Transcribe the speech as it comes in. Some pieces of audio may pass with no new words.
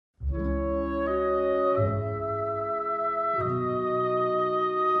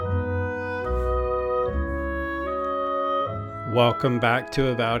Welcome back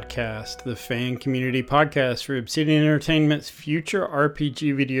to Avowedcast, the fan community podcast for Obsidian Entertainment's future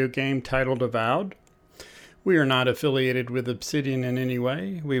RPG video game titled Avowed. We are not affiliated with Obsidian in any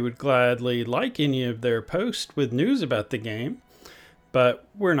way. We would gladly like any of their posts with news about the game, but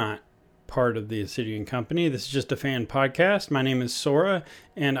we're not part of the Obsidian company. This is just a fan podcast. My name is Sora,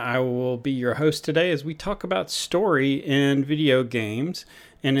 and I will be your host today as we talk about story in video games.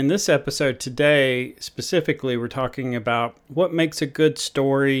 And in this episode today, specifically, we're talking about what makes a good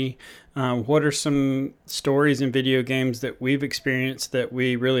story. What are some stories in video games that we've experienced that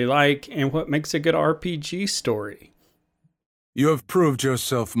we really like, and what makes a good RPG story? You have proved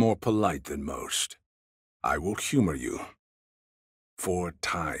yourself more polite than most. I will humor you. For a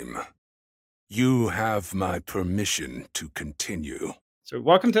time. You have my permission to continue. So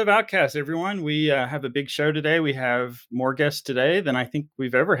welcome to the Outcast, everyone. We have a big show today. We have more guests today than I think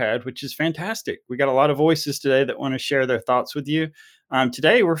we've ever had, which is fantastic. We got a lot of voices today that want to share their thoughts with you.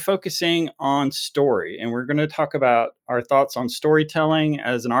 Today, we're focusing on story, and we're going to talk about our thoughts on storytelling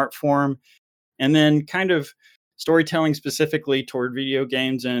as an art form, and then kind of storytelling specifically toward video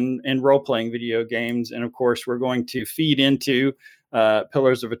games and role-playing video games. And of course, we're going to feed into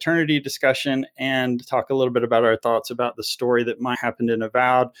Pillars of Eternity discussion and talk a little bit about our thoughts about the story that might happen in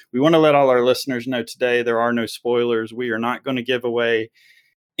Avowed. We want to let all our listeners know today there are no spoilers. We are not going to give away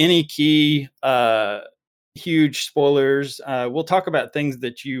any key huge spoilers. We'll talk about things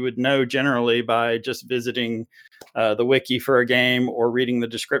that you would know generally by just visiting the wiki for a game or reading the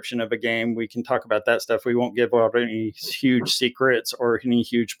description of a game. We can talk about that stuff. We won't give out any huge secrets or any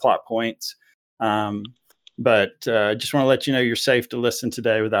huge plot points. But just want to let you know you're safe to listen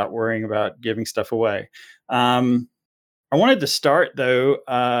today without worrying about giving stuff away. I wanted to start, though,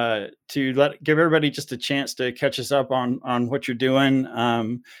 to give everybody just a chance to catch us up on what you're doing.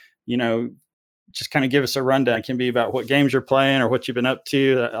 Just kind of give us a rundown. It can be about what games you're playing or what you've been up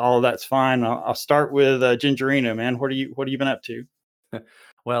to. All of that's fine. I'll start with Gingerino, man. What have you been up to?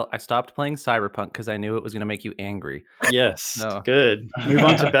 Well, I stopped playing Cyberpunk because I knew it was going to make you angry. Yes, good. Move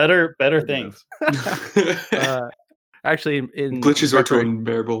on to better things. Actually, in glitches are too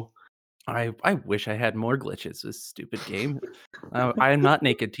unbearable. I wish I had more glitches. This stupid game. I am not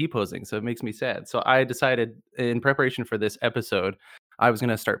naked T-posing, so it makes me sad. So I decided, in preparation for this episode, I was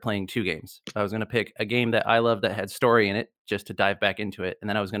going to start playing two games. I was going to pick a game that I loved that had story in it, just to dive back into it, and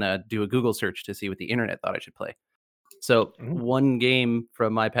then I was going to do a Google search to see what the internet thought I should play. So one game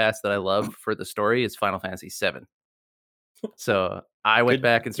from my past that I love for the story is Final Fantasy VII. So I went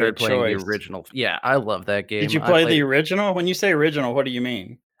back and started playing the original. Yeah, I love that game. Did you play the original? When you say original, what do you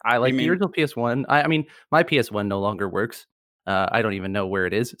mean? I like the original PS1. I mean, my PS1 no longer works. I don't even know where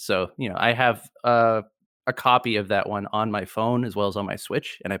it is. So, I have a copy of that one on my phone as well as on my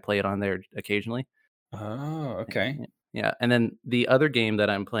Switch, and I play it on there occasionally. Oh, okay. Yeah, and then the other game that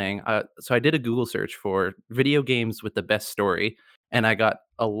I'm playing, so I did a Google search for video games with the best story, and I got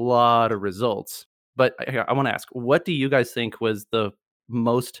a lot of results. But I want to ask, what do you guys think was the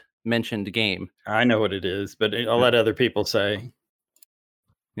most mentioned game? I know what it is, but I'll let other people say.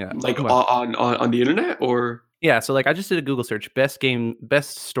 Yeah, like on the internet, or yeah. So I just did a Google search,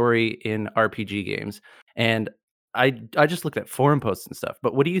 best story in RPG games, and I just looked at forum posts and stuff.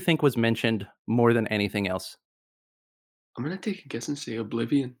 But what do you think was mentioned more than anything else? I'm gonna take a guess and say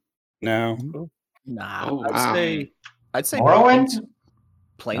Oblivion. No. Nah. Oh, wow. I'd say Morrowind?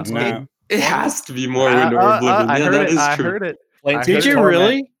 Planescape. No. It has to be Morrowind or Oblivion. I heard it. Did you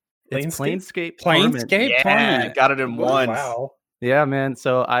really? It's Planescape. Planescape Torment. Got it in one. Wow. Yeah, man.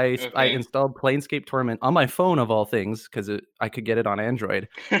 So I installed Planescape Torment on my phone of all things because I could get it on Android.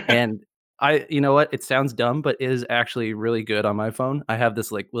 And you know what? It sounds dumb, but it is actually really good on my phone. I have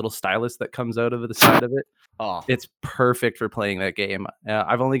this little stylus that comes out of the side of it. Oh, it's perfect for playing that game.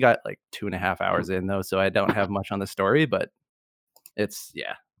 I've only got 2.5 hours in though, so I don't have much on the story, but that's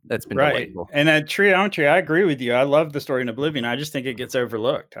been delightful. And Geometry, I agree with you. I love the story in Oblivion. I just think it gets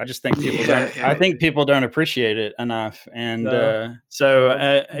overlooked. I just think people don't appreciate it enough. And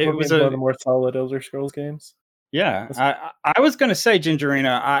it was one of the more solid Elder Scrolls games. Yeah, I was going to say,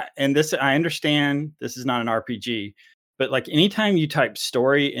 Gingerino, I understand this is not an RPG, but anytime you type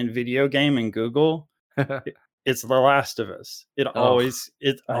story in video game in Google, it's The Last of Us. It always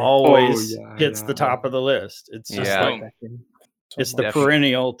hits the top of the list. It's just it's the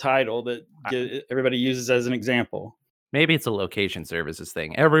perennial title that everybody uses as an example. Maybe it's a location services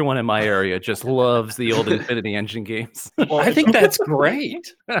thing. Everyone in my area just loves the old Infinity Engine games. Well, I think that's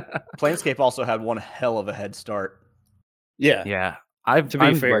great. Planescape also had one hell of a head start. Yeah. I'm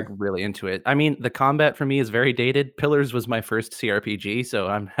really into it. I mean, the combat for me is very dated. Pillars was my first CRPG, so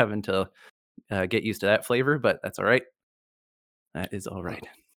I'm having to get used to that flavor, but that's all right. That is all right.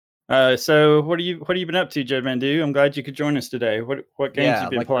 So what have you been up to, Jed Mandu? I'm glad you could join us today. What games you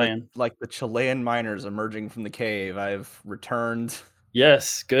been playing? Like the Chilean miners emerging from the cave. I've returned.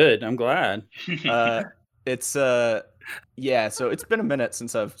 Yes, good. I'm glad. It's yeah. So it's been a minute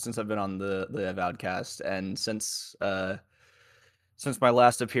since I've been on the Avowedcast, and since my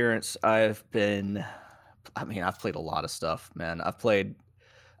last appearance, I've played a lot of stuff, man. I've played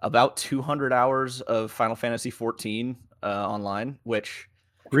about 200 hours of Final Fantasy 14 online, which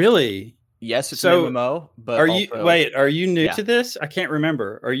really, yes, it's so an MMO. But are you new yeah. to this? I can't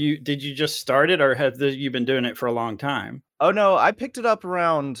remember. Did you just start it, or have you been doing it for a long time? Oh no, I picked it up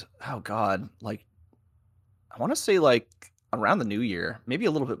around like I want to say like around the new year, maybe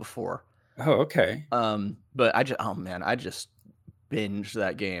a little bit before. Oh, okay. But I just binged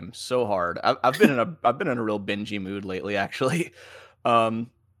that game so hard. I've been in a real bingey mood lately, actually.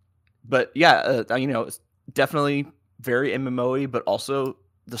 But yeah, it's definitely very MMO-y, but also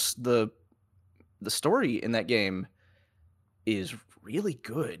the story in that game is really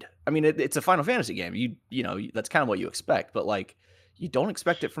good. I mean, it's a Final Fantasy game. You know that's kind of what you expect, but like you don't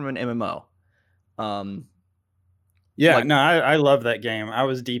expect it from an MMO. Yeah, no, I love that game. I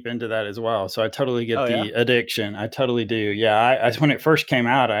was deep into that as well, so I totally get the addiction. I totally do. Yeah, I when it first came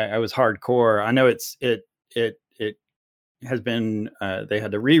out, I was hardcore. I know it has been they had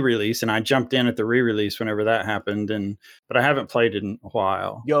the re-release, and I jumped in at the re-release whenever that happened, but I haven't played it in a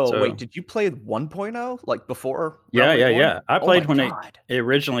while. Wait, did you play 1.0 like before? Yeah. I played when it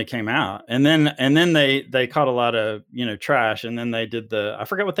originally came out, and then they caught a lot of trash, and then they did I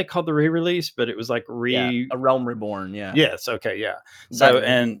forget what they called the re-release, but it was like A Realm Reborn. Yeah. Yes. Okay. Yeah. So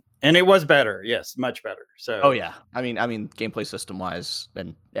and it was better. Yes, much better. So. Oh yeah. I mean, gameplay system wise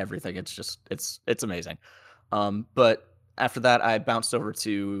and everything, it's amazing. But after that, I bounced over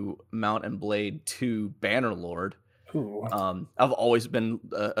to Mount and Blade 2 Bannerlord. Ooh. I've always been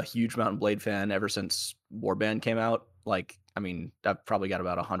a huge Mount and Blade fan ever since Warband came out. Like, I mean, I've probably got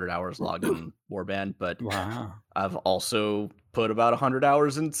about 100 hours logged in Warband, but wow. I've also put about 100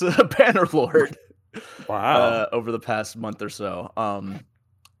 hours into Bannerlord. Wow. Over the past month or so. I'm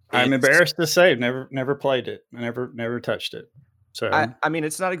embarrassed to say, never played it. I never touched it. So I mean,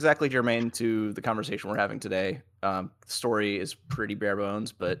 it's not exactly germane to the conversation we're having today. The story is pretty bare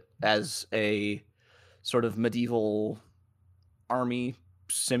bones, but as a sort of medieval army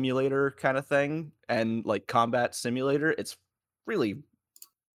simulator kind of thing and like combat simulator, it's really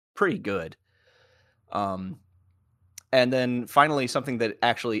pretty good. And then finally, something that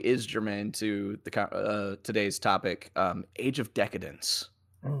actually is germane to the today's topic, Age of Decadence.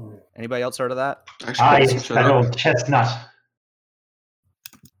 Anybody else heard of that? Actually, that old chestnut.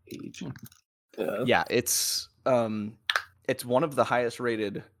 Yeah, it's one of the highest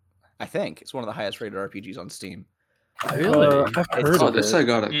rated. I think it's one of the highest rated RPGs on Steam. Really? I've heard of this. it. I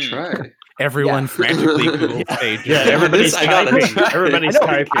gotta try. Everyone frantically Googled Age. Yeah, everybody's typing. Everybody's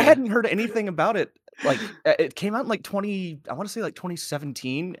typing. I hadn't heard anything about it. Like, it came out in like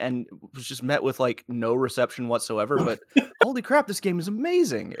 2017, and was just met with like no reception whatsoever. But holy crap, this game is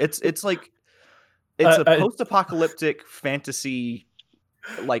amazing! It's like a post-apocalyptic fantasy,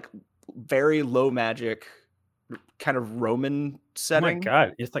 like very low magic, kind of Roman setting. Oh my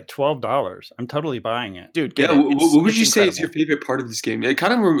god, it's like $12. I'm totally buying it, dude. Yeah, what would you say is your favorite part of this game? It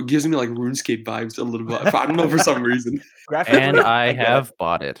kind of gives me like RuneScape vibes a little bit. I don't know, for some reason. And I have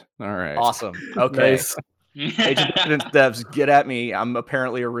bought it. All right. Awesome. Okay. Nice. Age of Decadence devs, get at me. I'm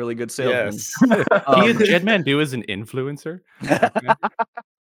apparently a really good salesman. Yes. Jed Mandu is an influencer.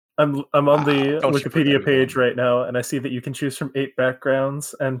 I'm on the Don't you put that Wikipedia page right now, and I see that you can choose from 8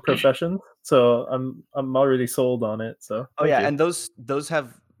 backgrounds and professions. So I'm already sold on it. So and those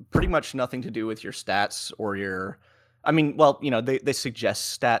have pretty much nothing to do with your stats or your. I mean, well, they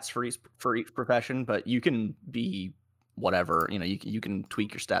suggest stats for each profession, but you can be whatever. You can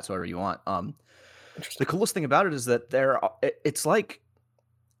tweak your stats however you want. The coolest thing about it is that it's like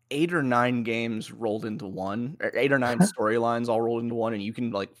 8 or 9 games rolled into one, or 8 or 9 storylines all rolled into one, and you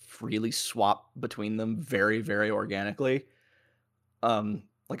can like freely swap between them very, very organically.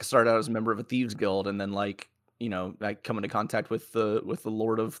 Like I started out as a member of a thieves guild, and then I come into contact with the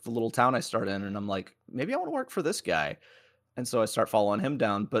lord of the little town I start in, and I'm like, maybe I want to work for this guy. And so I start following him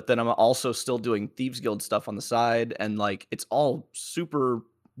down, but then I'm also still doing thieves guild stuff on the side, and like it's all super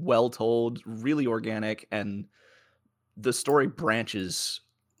well told, really organic, and the story branches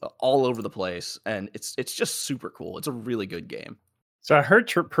all over the place, and it's just super cool. It's a really good game. So I heard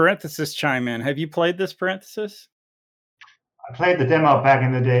Parenthesis chime in. Have you played this, Parenthesis? I played the demo back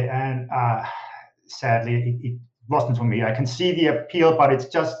in the day, and sadly, it wasn't for me. I can see the appeal, but it's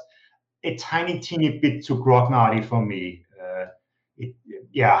just a tiny, teeny bit too grognardy for me.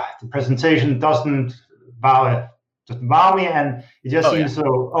 the presentation doesn't wow me, and it just seems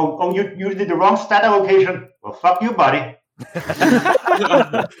so. Oh, you did the wrong stat allocation. Well, fuck you, buddy.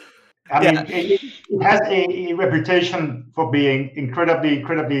 I mean, it has a reputation for being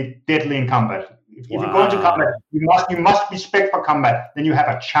incredibly deadly in combat. If you go into combat, you must be spec for combat. Then you have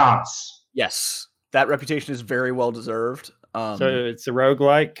a chance. Yes, that reputation is very well deserved. So it's a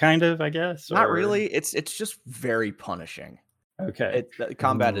roguelike, kind of, I guess. Not really. It's just very punishing. Okay.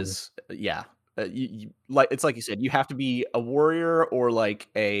 Combat is you like it's like you said. You have to be a warrior or like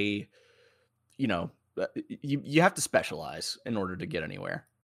a, you have to specialize in order to get anywhere.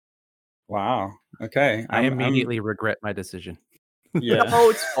 Wow. Okay. I immediately regret my decision. Yeah. Oh,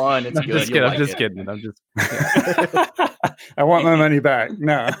 it's fun. It's good. I'm just kidding. I'm just. I want my money back.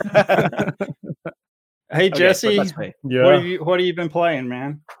 No. Hey Jesse, what have you been playing,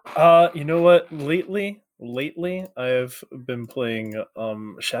 man? You know what? Lately, I've been playing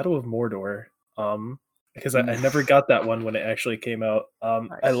Shadow of Mordor. Because I never got that one when it actually came out. Nice.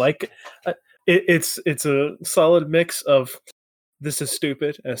 I like it's a solid mix of this is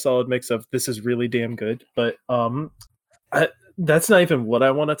stupid and a solid mix of this is really damn good. But that's not even what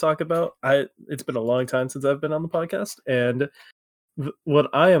I want to talk about. It's been a long time since I've been on the podcast, and what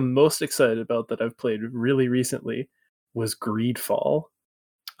I am most excited about that I've played really recently was Greedfall.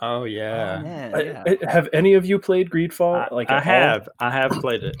 Oh yeah. Oh, man, have any of you played Greedfall? I have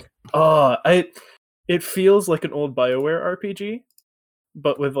played it. It feels like an old BioWare RPG,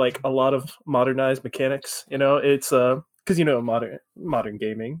 but with like a lot of modernized mechanics. It's because modern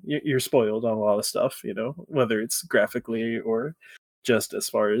gaming, you're spoiled on a lot of stuff. Whether it's graphically or just as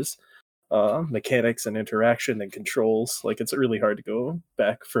far as mechanics and interaction and controls. Like, it's really hard to go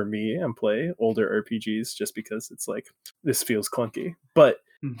back for me and play older RPGs just because it's like this feels clunky. But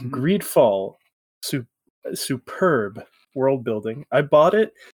Greedfall, superb world building. I bought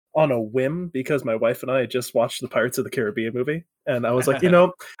it on a whim because my wife and I had just watched the Pirates of the Caribbean movie, and I was like,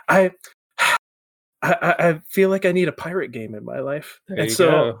 I feel like I need a pirate game in my life. There you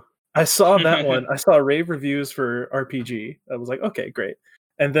go. I saw that one. I saw rave reviews for RPG. I was like, okay, great.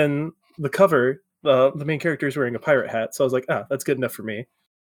 And then the cover, the main character is wearing a pirate hat, so I was like, that's good enough for me.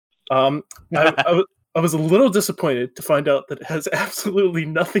 I was a little disappointed to find out that it has absolutely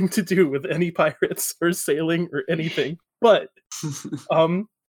nothing to do with any pirates or sailing or anything. But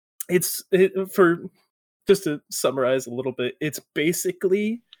for just to summarize a little bit, it's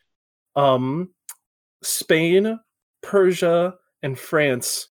basically Spain, Persia, and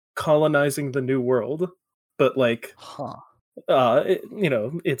France colonizing the New World, but like,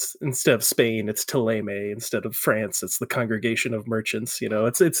 it's instead of Spain, it's Ptolemy. Instead of France, it's the Congregation of Merchants.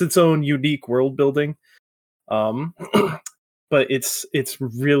 It's its own unique world building. But it's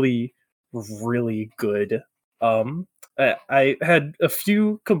really, really good. I had a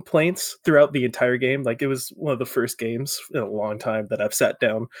few complaints throughout the entire game. Like, it was one of the first games in a long time that I've sat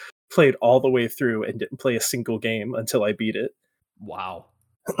down, played all the way through, and didn't play a single game until I beat it. Wow.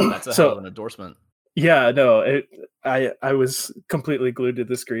 That's a hell of an endorsement. Yeah, no, I was completely glued to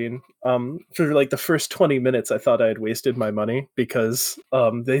the screen. For like the first 20 minutes, I thought I had wasted my money because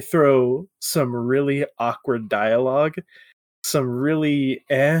they throw some really awkward dialogue, some really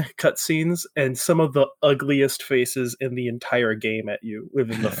cutscenes, and some of the ugliest faces in the entire game at you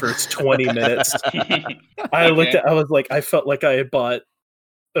within the first 20 minutes. I was like, I felt like I had bought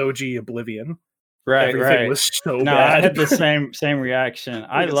OG Oblivion. Everything was so bad. I had the same reaction.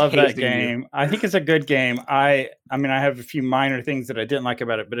 I love that game. I think it's a good game. I mean, I have a few minor things that I didn't like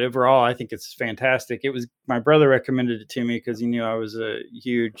about it, but overall, I think it's fantastic. It was my brother recommended it to me because he knew I was a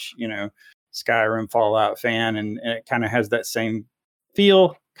huge, Skyrim Fallout fan, and it kind of has that same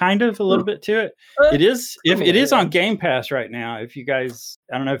feel, kind of a little bit to it. It is on Game Pass right now. If you guys,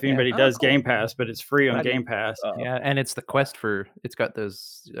 I don't know if anybody does Game Pass, but it's free on Game Pass. Yeah, and it's the quest it's got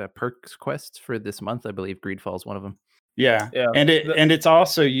those perks quests for this month, I believe. Greedfall is one of them. Yeah. And it's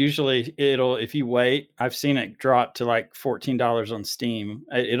also usually if you wait, I've seen it drop to like $14 on Steam.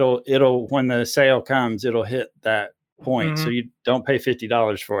 It'll when the sale comes, it'll hit that point. So you don't pay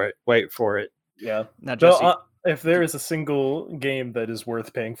 $50 for it. Wait for it. Yeah. Now, Jesse, if there is a single game that is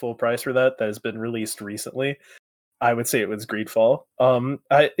worth paying full price for that has been released recently, I would say it was Greedfall.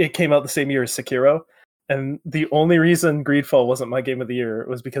 It came out the same year as Sekiro, and the only reason Greedfall wasn't my game of the year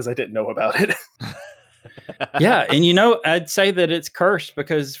was because I didn't know about it. Yeah, and I'd say that it's cursed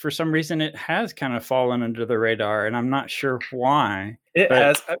because for some reason it has kind of fallen under the radar, and I'm not sure why.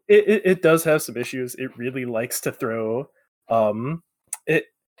 It does have some issues. It really likes to throw.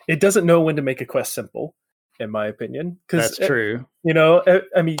 It doesn't know when to make a quest simple, in my opinion. That's true.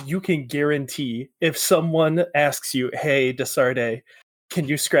 I mean, you can guarantee if someone asks you, "Hey, Desarde, can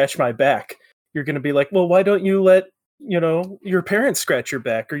you scratch my back? You're going to be like, well, why don't you let your parents scratch your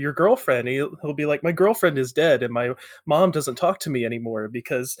back, or your girlfriend? He'll be like, my girlfriend is dead and my mom doesn't talk to me anymore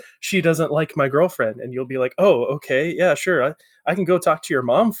because she doesn't like my girlfriend. And you'll be like, oh, okay, yeah, sure. I can go talk to your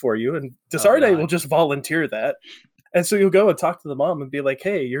mom for you. And Desarde will just volunteer that. And so you'll go and talk to the mom and be like,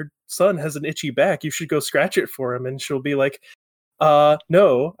 hey, your son has an itchy back. You should go scratch it for him. And she'll be like,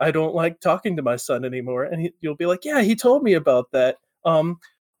 no, I don't like talking to my son anymore. And you'll be like, yeah, he told me about that.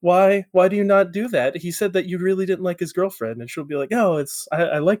 Why do you not do that? He said that you really didn't like his girlfriend. And she'll be like, no,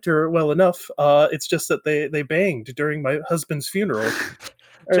 I liked her well enough. It's just that they banged during my husband's funeral.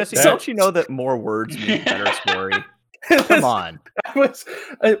 Jesse, don't you know that more words mean better story? Come on.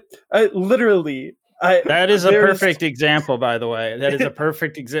 I literally... that is a perfect example, by the way. That is a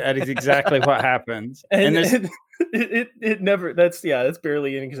perfect that is exactly what happens. And it never, that's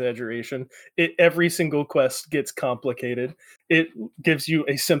barely an exaggeration. Every single quest gets complicated. It gives you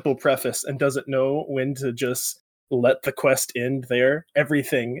a simple preface and doesn't know when to just let the quest end there.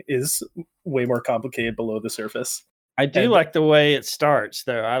 Everything is way more complicated below the surface. I do like the way it starts,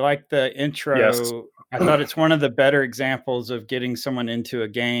 though. I like the intro. Yes. I thought it's one of the better examples of getting someone into a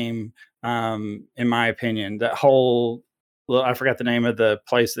game, in my opinion. That whole, I forgot the name of the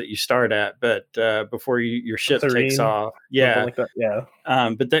place that you start at, but before your ship takes off. Yeah. Like that. Yeah.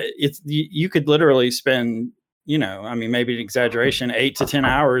 But you could literally spend, maybe an exaggeration, 8 to 10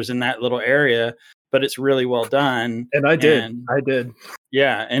 hours in that little area, but it's really well done. And I did.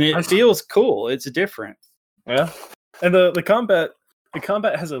 Yeah. And it feels cool. It's different. Yeah. And the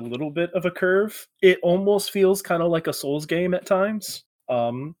combat has a little bit of a curve. It almost feels kind of like a Souls game at times.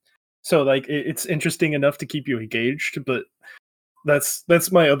 So like it's interesting enough to keep you engaged, but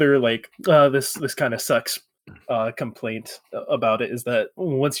that's my other this kind of sucks complaint about it, is that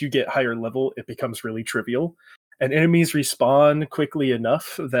once you get higher level, it becomes really trivial, and enemies respawn quickly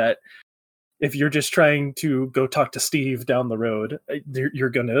enough that if you're just trying to go talk to Steve down the road, you're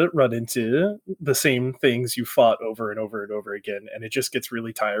going to run into the same things you fought over and over and over again. And it just gets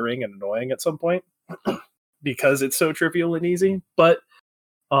really tiring and annoying at some point because it's so trivial and easy. But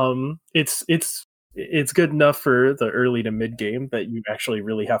it's good enough for the early to mid game that you actually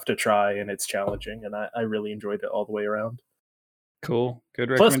really have to try, and it's challenging. And I really enjoyed it all the way around. Cool. Good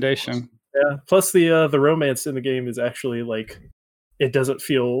recommendation. Plus the romance in the game is actually it doesn't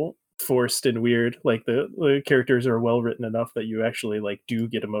feel forced and weird. Like the characters are well written enough that you actually do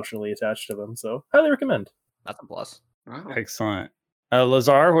get emotionally attached to them. So highly recommend. That's a plus. Wow. Excellent.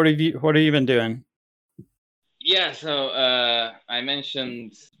 Lazar, what have you been doing? Yeah, so I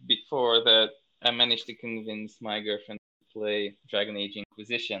mentioned before that I managed to convince my girlfriend to play Dragon Age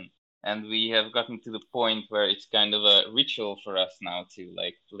Inquisition, and we have gotten to the point where it's kind of a ritual for us now to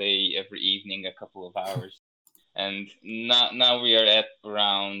play every evening a couple of hours. And now we are at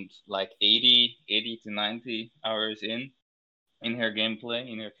around 80 to 90 hours in her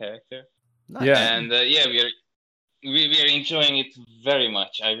gameplay, in her character. Nice. Yeah. And we are enjoying it very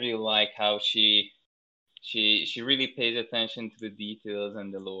much. I really like how she really pays attention to the details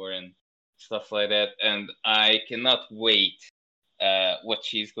and the lore and stuff like that. And I cannot wait what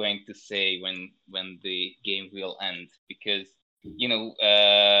she's going to say when the game will end, because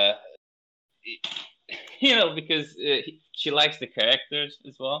because she likes the characters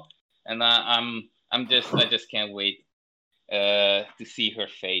as well, and I just can't wait to see her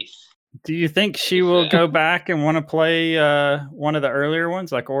face. Do you think she will go back and want to play one of the earlier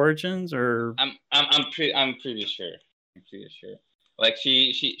ones, like Origins, or? I'm pretty sure. Like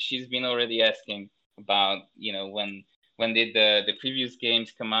she's been already asking about when did the previous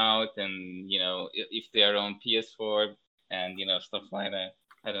games come out, and if they are on PS4 and stuff like that.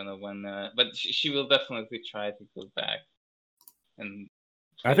 I don't know when, but she will definitely try to go back. And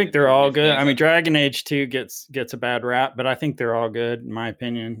I think they're all good. I mean, Dragon Age 2 gets a bad rap, but I think they're all good in my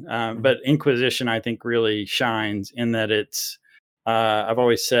opinion. But Inquisition, I think, really shines in that it's. I've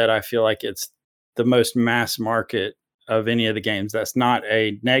always said I feel like it's the most mass market of any of the games. That's not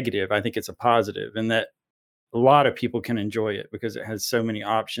a negative. I think it's a positive, and that a lot of people can enjoy it because it has so many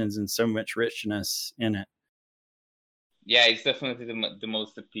options and so much richness in it. Yeah, it's definitely the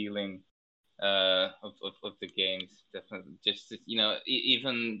most appealing of the games. Definitely, just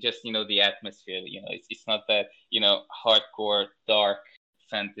even just the atmosphere. It's not that hardcore dark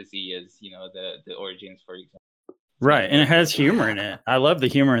fantasy as the Origins, for example. Right, and it has humor in it. I love the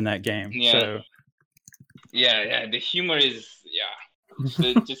humor in that game. Yeah. So. Yeah, the humor is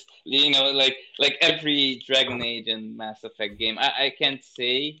just like every Dragon Age and Mass Effect game. I can't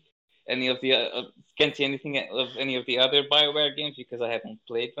say anything of any of the other BioWare games because I haven't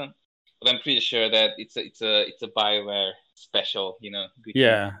played them, but I'm pretty sure that it's a BioWare special, good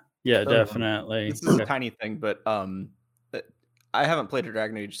Yeah, So, definitely. This is a tiny thing, but I haven't played a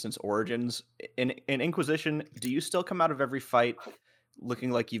Dragon Age since Origins. In Inquisition, do you still come out of every fight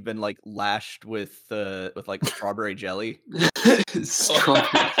looking like you've been like lashed with like strawberry jelly?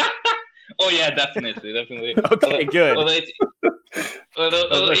 Strawberry. Oh yeah, definitely. Okay, good. Although it's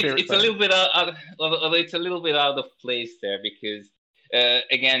a little bit although it's a little bit out of place there because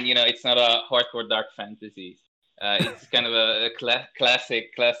again, it's not a hardcore dark fantasy. It's kind of a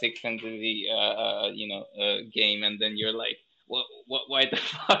classic fantasy game, and then you're like, what why the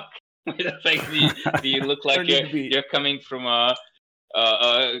fuck? Why the fuck do you look like you're coming from a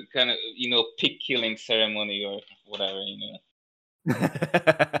kind of pig killing ceremony or whatever,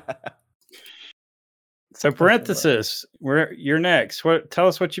 So parenthesis, you're next. Tell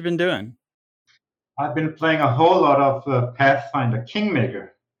us what you've been doing. I've been playing a whole lot of Pathfinder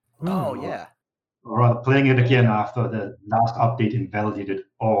Kingmaker. Oh yeah. Or rather, playing it again after the last update invalidated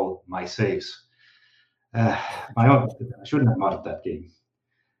all my saves. I shouldn't have modded that game.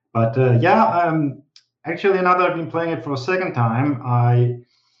 But actually, now that I've been playing it for a second time, I've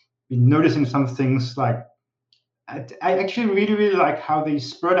been noticing some things like I actually really, really like how they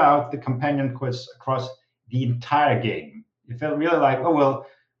spread out the companion quests across the entire game. It felt really like, oh, well,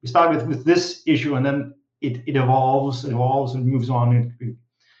 we start with this issue and then it evolves and moves on. It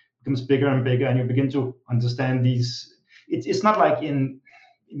becomes bigger and bigger, and you begin to understand these. It's not like in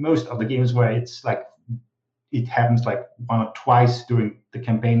most of the games where it's like it happens like one or twice during the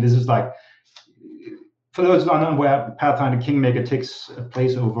campaign. This is like, for those who don't know, where Pathfinder Kingmaker takes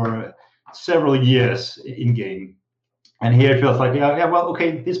place over several years in game. And here it feels like, well,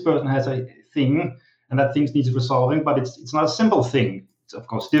 okay, this person has a thing, and that thing needs resolving, but it's not a simple thing. It's of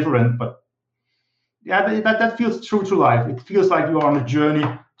course different, but yeah, that feels true to life. It feels like you're on a journey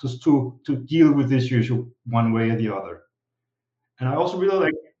to deal with this issue one way or the other. And I also really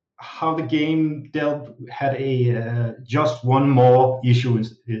like how the game had a just one more issue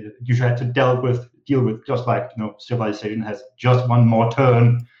you had to deal with, just like Civilization has just one more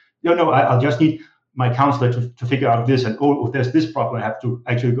turn. I'll just need my counselor to figure out this, and there's this problem I have to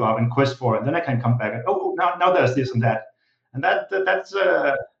actually go out and quest for, and then I can come back and now there's this and that, and that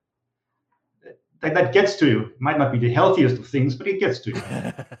gets to you. It might not be the healthiest of things, but it gets to you.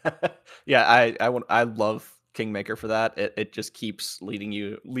 Yeah, I love Kingmaker for that. It just keeps leading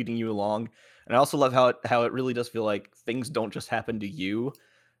you along, and I also love how it really does feel like things don't just happen to you.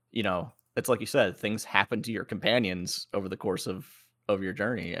 It's like you said, things happen to your companions over the course of your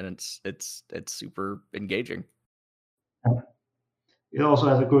journey, and it's super engaging. It also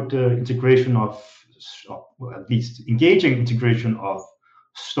has a good integration of, well, at least engaging integration of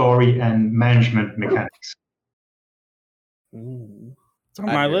story and management mechanics. Ooh. It's on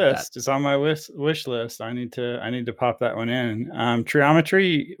my list. It's on my wish list. I need to pop that one in.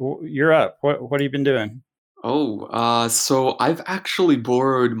 Triometry, you're up. What have you been doing? So I've actually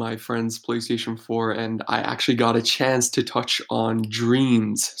borrowed my friend's PlayStation 4, and I actually got a chance to touch on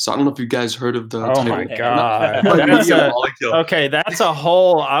Dreams. So I don't know if you guys heard of the. Oh my god! Okay, that's a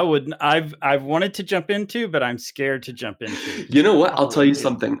hole I've wanted to jump into, but I'm scared to jump into. You know what? I'll tell you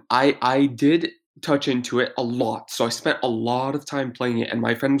something. I did touch into it a lot, so I spent a lot of time playing it, and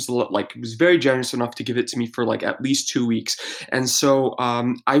my friend was very generous enough to give it to me for like at least 2 weeks, and so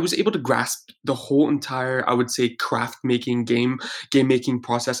I was able to grasp the whole entire, I would say, craft making game making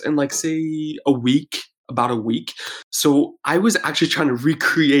process in like say about a week. So I was actually trying to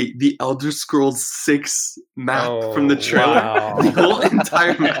recreate the Elder Scrolls 6 map from the trailer. Wow. The whole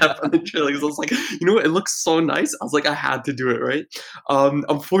entire map from the trailer. I was like, it looks so nice. I was like, I had to do it, right?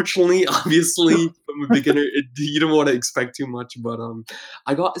 Unfortunately, obviously, from a beginner, you don't want to expect too much, but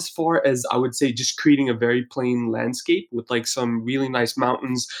I got as far as, I would say, just creating a very plain landscape with like some really nice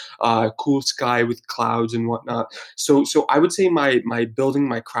mountains, cool sky with clouds and whatnot. So I would say my building,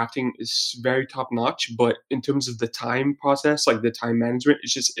 my crafting is very top notch, but in terms of the time process, like the time management,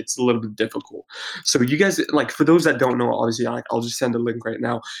 it's a little bit difficult. So you guys, like, for those that don't know, obviously, I'll just send a link right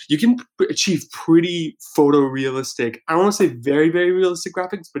now. You can achieve pretty photorealistic, I don't want to say very, very realistic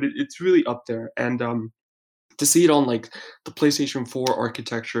graphics, but it's really up there. And to see it on like the PlayStation 4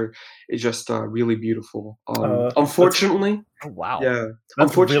 architecture is just really beautiful. Unfortunately, oh wow, yeah,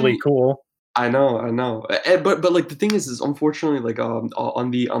 that's really cool. I know. But like the thing is unfortunately, like on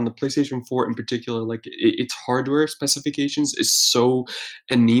the PlayStation 4 in particular, like its hardware specifications is so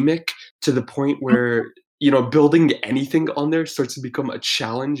anemic to the point where building anything on there starts to become a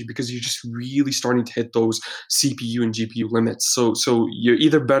challenge because you're just really starting to hit those CPU and GPU limits. So you're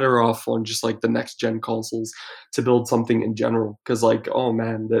either better off on just like the next gen consoles to build something in general, because like, oh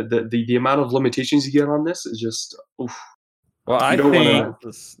man, the amount of limitations you get on this is just oof. Well, I You don't wanna-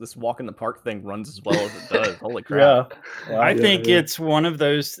 think this walk in the park thing runs as well as it does. Holy crap! Yeah. I Wow. think yeah. it's one of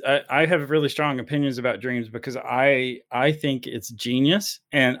those. I have really strong opinions about Dreams because I think it's genius,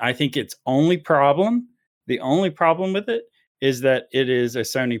 and I think its only problem, the only problem with it, is that it is a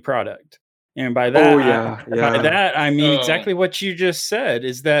Sony product, and by that, Oh yeah, by yeah. that I mean Oh. exactly what you just said.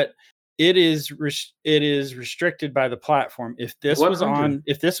 Is that it is restricted by the platform. If this was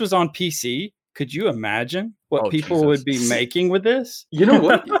 100. on PC, could you imagine what Oh, people would be Jesus. making with this? You know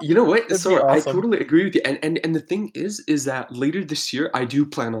what? That'd be So awesome. I totally agree with you. And the thing is that later this year I do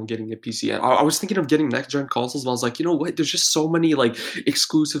plan on getting a PC. I was thinking of getting next gen consoles, but I was like, you know what? There's just so many like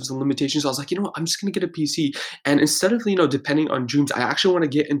exclusives and limitations. I was like, you know what? I'm just gonna get a PC. And instead of depending on Dreams, I actually want to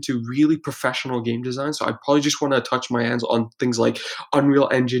get into really professional game design. So I probably just want to touch my hands on things like Unreal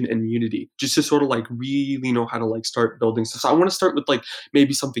Engine and Unity, just to sort of like really know how to like start building stuff. So I want to start with like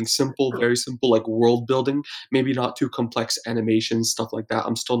maybe something simple, very simple, like world building, maybe not too complex animations, stuff like that.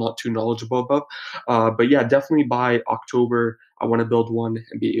 I'm still not too knowledgeable about. But yeah, definitely by October, I want to build one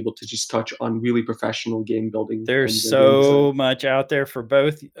and be able to just touch on really professional game building. There's and game design. so much out there for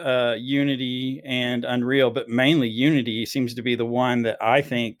both Unity and Unreal, but mainly Unity seems to be the one that I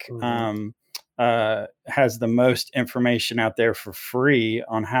think has the most information out there for free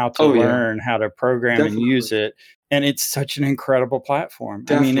on how to Oh, yeah. learn how to program and use it. And it's such an incredible platform.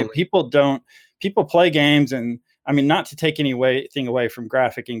 I mean, if Definitely. people play games, and I mean, not to take anything away from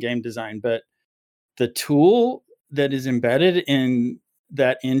graphic and game design, but the tool that is embedded in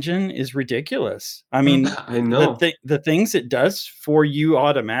that engine is ridiculous. I mean, I know. the things it does for you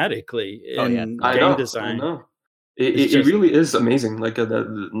automatically Oh, yeah. in I game know. design. I know. It's It just- really is amazing. Like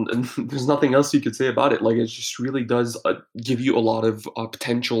there's nothing else you could say about it. Like it just really does give you a lot of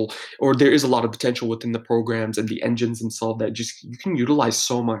potential, or there is a lot of potential within the programs and the engines themselves that just you can utilize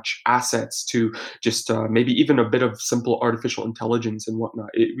so much assets to just maybe even a bit of simple artificial intelligence and whatnot.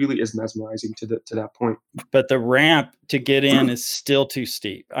 It really is mesmerizing to that point. But the ramp to get in is still too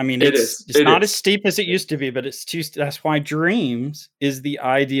steep. I mean, It it's is. It not is. as steep as it used to be, but it's too. That's why Dreams is the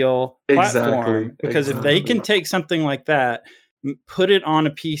ideal platform, because if they can take something like that, put it on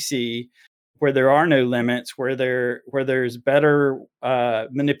a PC where there are no limits, where there's better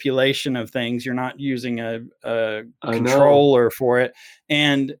manipulation of things, you're not using a I know. controller for it,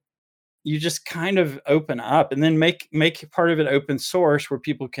 and you just kind of open up, and then make part of it open source where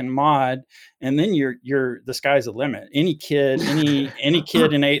people can mod, and then you're the sky's the limit. Any kid in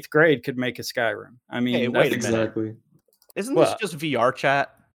 8th grade could make a Skyrim. I mean, Hey, wait a minute. Exactly. Isn't this What? just VR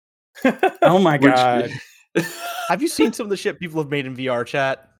chat? oh my Which- god. Have you seen some of the shit people have made in VR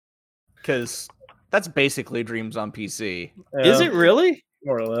chat? Because that's basically Dreams on PC. Is it really?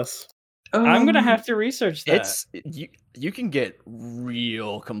 more or less? I'm gonna have to research that. It's you can get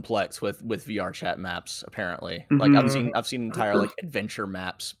real complex with VR chat maps. Apparently, like Mhm. I've seen entire like adventure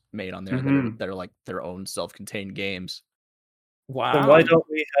maps made on there that are like their own self-contained games. Wow. Then why don't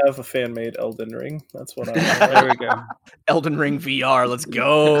we have a fan made Elden Ring? That's what I there we go. Elden Ring VR, let's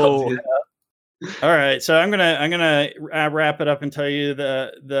go. All right, so I'm gonna wrap it up and tell you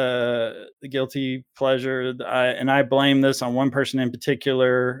the guilty pleasure. I blame this on one person in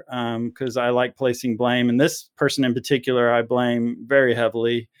particular because I like placing blame, and this person in particular I blame very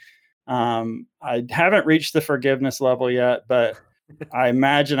heavily. I haven't reached the forgiveness level yet, but I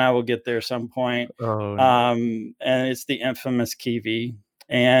imagine I will get there some point. Oh, And it's the infamous Kiwi,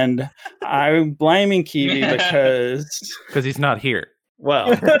 and I'm blaming Kiwi because he's not here.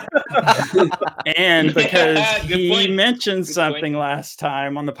 well. And because Good he point. mentioned Good something point. last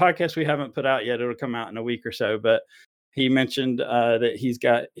time on the podcast we haven't put out yet. It'll come out in a week or so, but he mentioned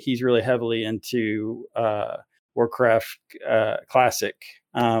that he's really heavily into Warcraft Classic,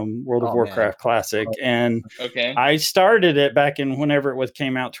 World of Oh, Warcraft Classic, and Okay. I started it back in whenever it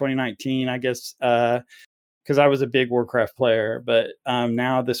came out, 2019, I guess, because I was a big Warcraft player. But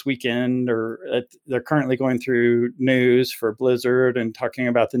now this weekend, they're currently going through news for Blizzard and talking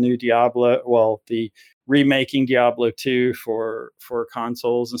about the new Diablo, well, the remaking Diablo 2 for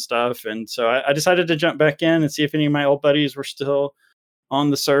consoles and stuff. And so I decided to jump back in and see if any of my old buddies were still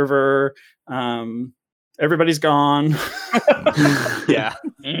on the server. Everybody's gone. Yeah.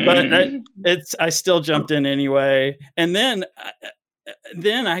 But I still jumped in anyway. And then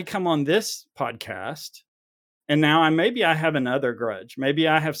I come on this podcast, and now maybe I have another grudge. Maybe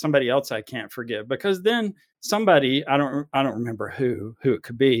I have somebody else I can't forgive, because then somebody, I don't remember who it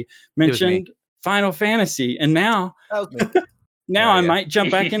could be, mentioned Final Fantasy, and now Yeah, I might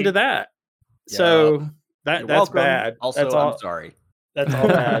jump back into that. So that's welcome. bad. Also, that's all. I'm sorry. That's all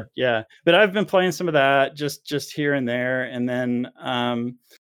bad. Yeah. But I've been playing some of that just here and there. And then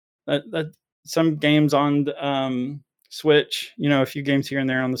some games on Switch, a few games here and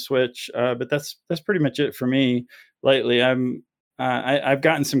there on the Switch, but that's pretty much it for me lately. I've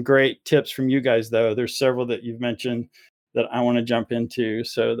gotten some great tips from you guys, though. There's several that you've mentioned that I want to jump into,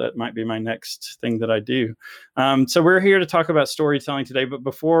 so that might be my next thing that I do. So we're here to talk about storytelling today, but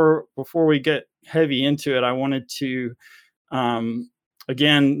before we get heavy into it, I wanted to,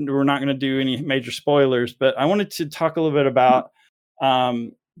 again, we're not going to do any major spoilers, but I wanted to talk a little bit about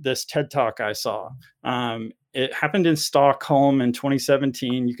this TED Talk I saw. It happened in Stockholm in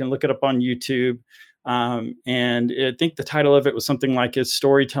 2017. You can look it up on YouTube. And I think the title of it was something like, "Is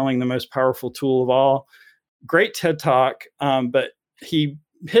Storytelling the Most Powerful Tool of All?" Great TED Talk, but he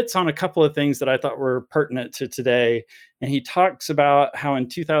hits on a couple of things that I thought were pertinent to today. And he talks about how in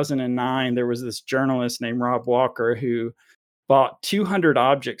 2009, there was this journalist named Rob Walker who bought 200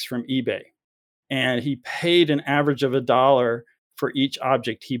 objects from eBay. And he paid an average of $1 for each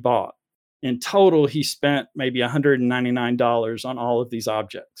object he bought. In total, he spent maybe $199 on all of these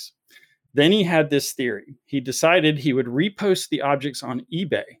objects. Then he had this theory. He decided he would repost the objects on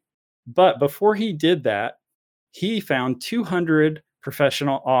eBay. But before he did that, he found 200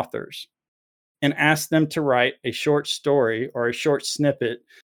 professional authors and asked them to write a short story or a short snippet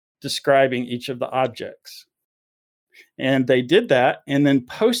describing each of the objects. And they did that and then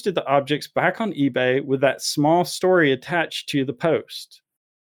posted the objects back on eBay with that small story attached to the post.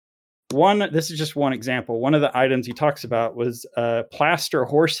 This is just one example. One of the items he talks about was a plaster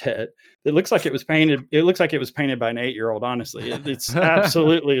horse head. It looks like it was painted. It looks like it was painted by an 8-year-old. Honestly, it's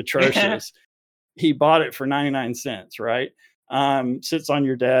absolutely atrocious. He bought it for 99 cents. Right? Sits on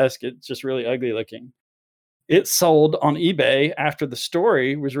your desk. It's just really ugly looking. It sold on eBay after the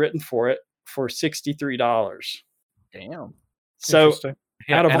story was written for it for $63. Damn. So,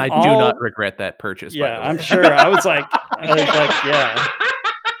 Yeah, and I do not regret that purchase. Yeah, by the way. I'm sure. I was like, yeah.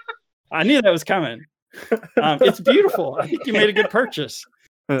 I knew that was coming. It's beautiful. I think you made a good purchase.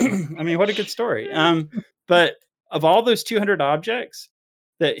 I mean, what a good story. But of all those 200 objects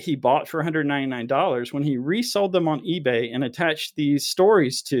that he bought for $199, when he resold them on eBay and attached these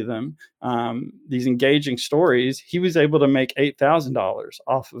stories to them, these engaging stories, he was able to make $8,000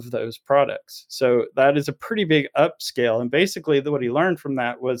 off of those products. So that is a pretty big upscale. And basically what he learned from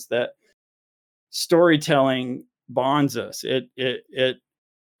that was that storytelling bonds us.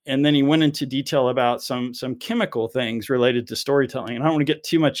 And then he went into detail about some chemical things related to storytelling. And I don't want to get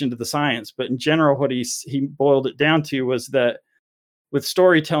too much into the science, but in general, what he boiled it down to was that with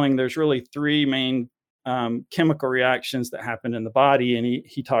storytelling, there's really three main chemical reactions that happen in the body. And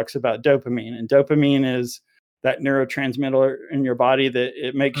he talks about dopamine. And dopamine is that neurotransmitter in your body that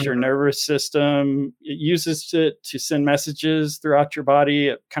it makes your nervous system, it uses it to send messages throughout your body.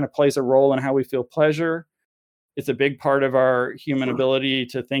 It kind of plays a role in how we feel pleasure. It's a big part of our human ability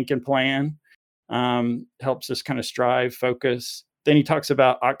to think and plan. Helps us kind of strive, focus. Then he talks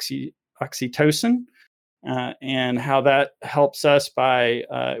about oxytocin and how that helps us by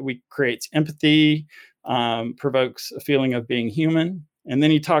we creates empathy, provokes a feeling of being human. And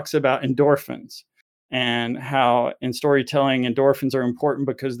then he talks about endorphins and how in storytelling, endorphins are important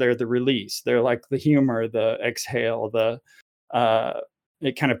because they're the release. They're like the humor, the exhale,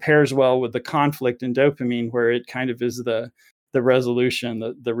 it kind of pairs well with the conflict in dopamine, where it kind of is the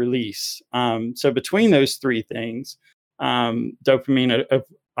resolution, the release. So between those three things, dopamine,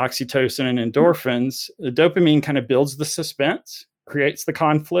 oxytocin, and endorphins, the dopamine kind of builds the suspense, creates the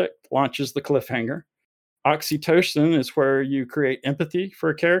conflict, launches the cliffhanger. Oxytocin is where you create empathy for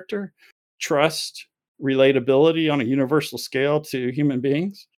a character, trust, relatability on a universal scale to human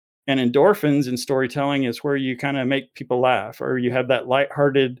beings. And endorphins in storytelling is where you kind of make people laugh, or you have that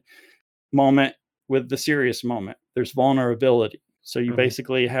lighthearted moment with the serious moment. There's vulnerability. So you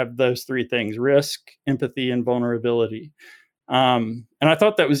basically have those three things: risk, empathy, and vulnerability. And I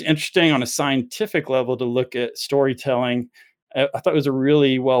thought that was interesting on a scientific level to look at storytelling. I thought it was a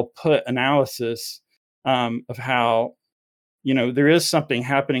really well put analysis of how, there is something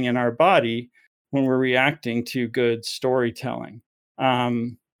happening in our body when we're reacting to good storytelling.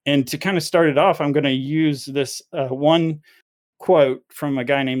 And to kind of start it off, I'm going to use this one quote from a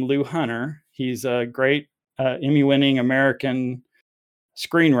guy named Lou Hunter. He's a great Emmy-winning American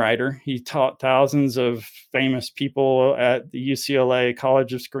screenwriter. He taught thousands of famous people at the UCLA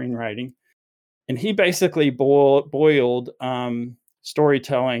College of Screenwriting. And he basically boiled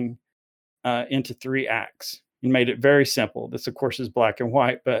storytelling into 3 acts and made it very simple. This, of course, is black and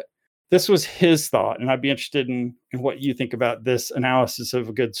white, but this was his thought, and I'd be interested in what you think about this analysis of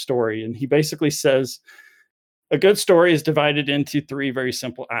a good story. And he basically says a good story is divided into 3 very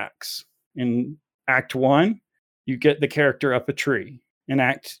simple acts. In Act 1, you get the character up a tree. In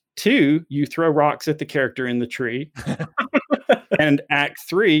Act 2, you throw rocks at the character in the tree. And Act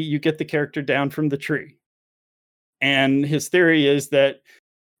 3, you get the character down from the tree. And his theory is that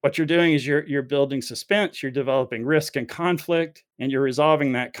what you're doing is you're building suspense, you're developing risk and conflict, and you're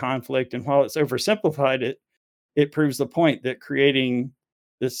resolving that conflict. And while it's oversimplified, it proves the point that creating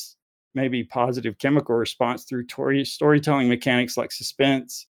this maybe positive chemical response through storytelling mechanics like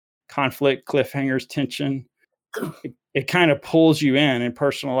suspense, conflict, cliffhangers, tension, it kind of pulls you in and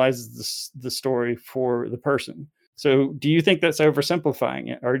personalizes the story for the person. So do you think that's oversimplifying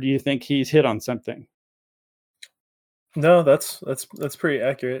it, or do you think he's hit on something? No, that's pretty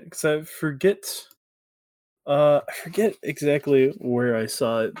accurate, because I forget exactly where I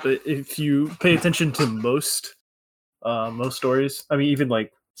saw it, but if you pay attention to most stories, I mean, even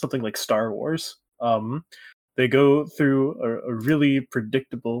like something like Star Wars, they go through a really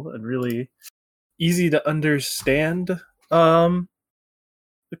predictable and really easy to understand kind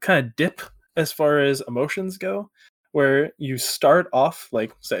of dip as far as emotions go, where you start off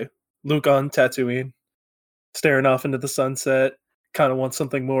like, say, Luke on Tatooine, staring off into the sunset, kind of wants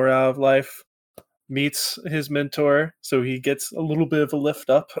something more out of life, meets his mentor, so he gets a little bit of a lift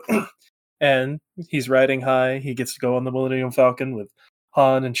up, and he's riding high. He gets to go on the Millennium Falcon with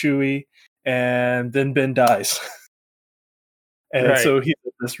Han and Chewie, and then Ben dies. And so he's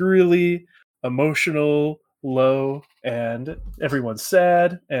this really emotional low, and everyone's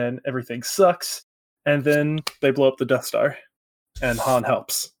sad, and everything sucks, and then they blow up the Death Star, and Han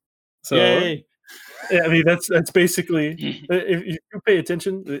helps. So, yay! I mean, that's basically, if you pay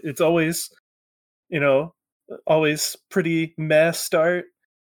attention, it's always, always pretty meh start,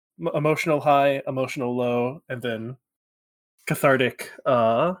 emotional high, emotional low, and then cathartic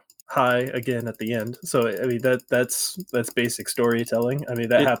high again at the end. So I mean, that's basic storytelling. I mean,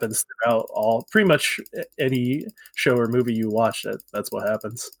 that happens throughout pretty much any show or movie you watch. That's what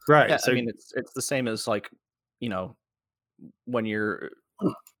happens. Right. Yeah, So I mean, it's the same as like, when you're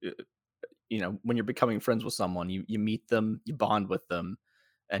when you're becoming friends with someone, you meet them, you bond with them,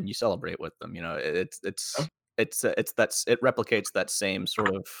 and you celebrate with them. It replicates that same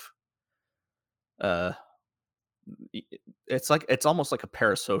sort of it's almost like a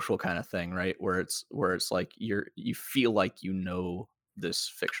parasocial kind of thing, right? Where it's like you feel like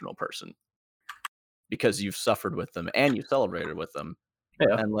this fictional person because you've suffered with them and you celebrated with them.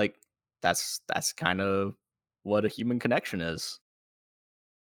 Yeah. And like that's kind of what a human connection is.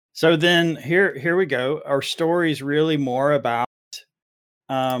 So then here we go. Our story is really more about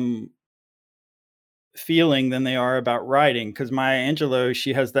feeling than they are about writing, because Maya Angelou,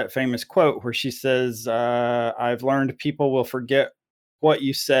 she has that famous quote where she says, I've learned people will forget what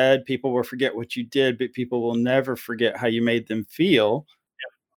you said, people will forget what you did, but people will never forget how you made them feel.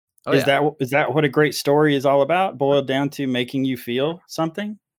 Is that what a great story is all about, boiled down to making you feel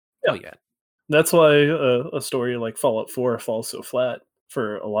something? Oh yeah. That's why a story like Fallout 4 falls so flat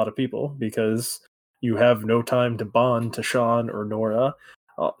for a lot of people, because you have no time to bond to Sean or Nora.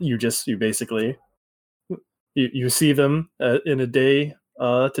 You basically you see them in a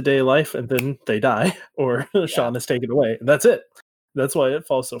day-to-day life, and then they die, or Sean is taken away, and that's it. That's why it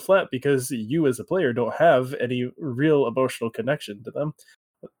falls so flat, because you as a player don't have any real emotional connection to them,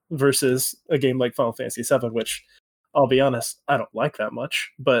 versus a game like Final Fantasy VII, which, I'll be honest, I don't like that much,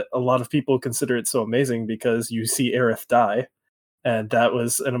 but a lot of people consider it so amazing because you see Aerith die, and that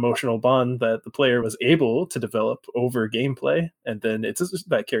was an emotional bond that the player was able to develop over gameplay, and then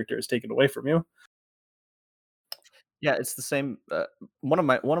that character is taken away from you. Yeah, it's the same. One of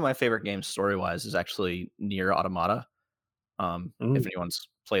my favorite games story-wise is actually Nier Automata. If anyone's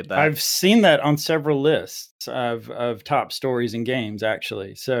played that, I've seen that on several lists of top stories in games,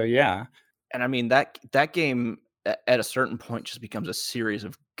 actually. So yeah, and I mean that game at a certain point just becomes a series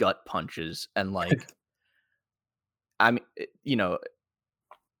of gut punches, and like, I mean,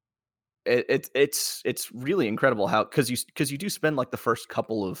 it's really incredible how, because you do spend like the first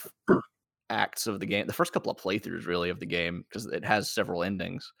couple of acts of the game, the first couple of playthroughs really of the game, because it has several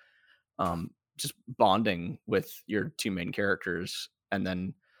endings, just bonding with your two main characters, and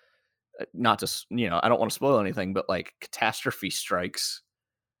then not just I don't want to spoil anything, but like catastrophe strikes,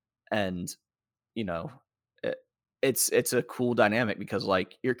 and it's a cool dynamic, because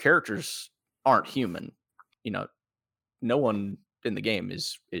like your characters aren't human. No one in the game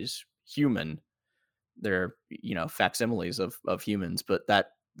is human. They're facsimiles of humans, but that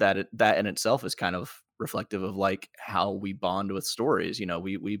in itself is kind of reflective of like how we bond with stories.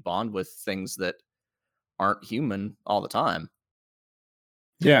 We bond with things that aren't human all the time.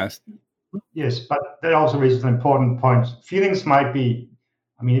 Yes, but that also raises an important point. Feelings might be,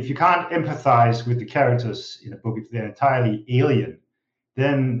 I mean, if you can't empathize with the characters in a book, if they're entirely alien,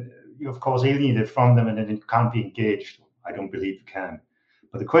 then you of course alienate it from them, and then it can't be engaged. I don't believe you can.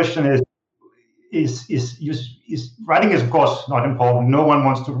 But the question is writing is of course not important. No one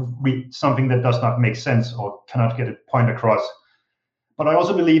wants to read something that does not make sense or cannot get a point across. But I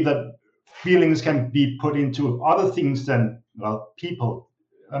also believe that feelings can be put into other things than, well, people.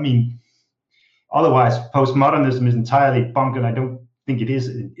 I mean, otherwise postmodernism is entirely bunk, and I don't think it is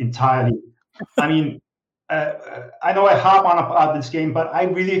entirely. I mean, I know I harp on about this game, but I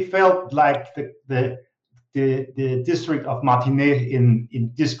really felt like the district of Martinet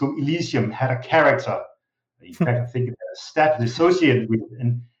in Disco Elysium had a character. In fact, I think a stat associated with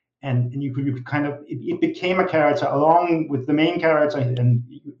it, and you could kind of it became a character along with the main character and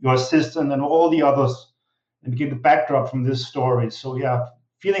your assistant and all the others, and became the backdrop from this story. So yeah,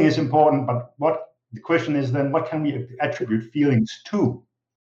 feeling is important, but the question is then, what can we attribute feelings to?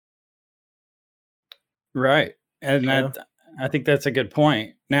 Right, and that I think that's a good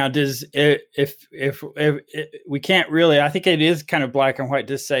point. Now, does it, if we can't really, I think it is kind of black and white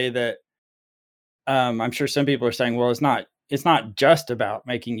to say that. I'm sure some people are saying, well, it's not just about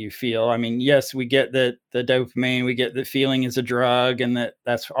making you feel. I mean, yes, we get that the dopamine, we get that feeling is a drug, and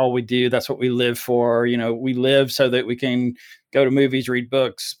that's all we do. That's what we live for. We live so that we can go to movies, read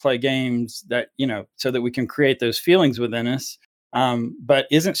books, play games, so that we can create those feelings within us. But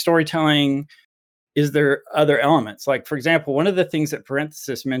isn't storytelling? Is there other elements? Like, for example, one of the things that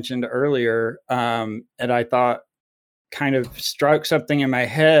Parenthesis mentioned earlier, and I thought kind of struck something in my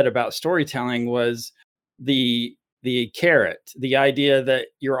head about storytelling was the carrot, the idea that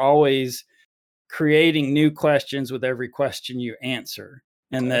you're always creating new questions with every question you answer,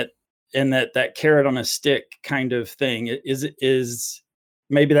 and that carrot on a stick kind of thing is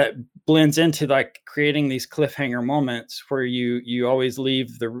maybe that blends into like creating these cliffhanger moments where you always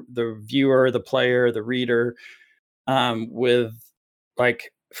leave the viewer, the player, the reader with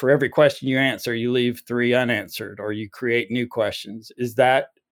like, for every question you answer, you leave 3 unanswered, or you create new questions. Is that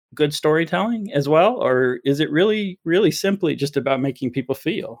good storytelling as well? Or is it really, really simply just about making people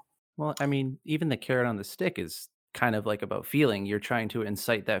feel? Well, I mean, even the carrot on the stick is kind of like about feeling. You're trying to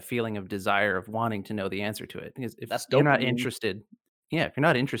incite that feeling of desire, of wanting to know the answer to it. Because if you're not interested, if you're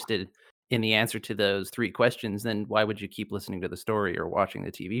not interested in the answer to those 3 questions, then why would you keep listening to the story or watching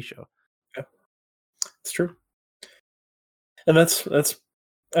the TV show? Yeah, it's true. And that's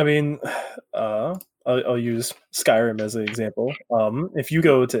I mean, I'll use Skyrim as an example. If you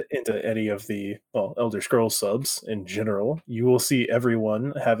go into any of the Elder Scrolls subs in general, you will see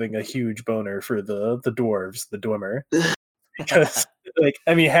everyone having a huge boner for the dwarves, the Dwemer, because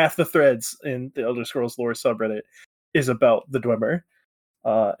half the threads in the Elder Scrolls lore subreddit is about the Dwemer,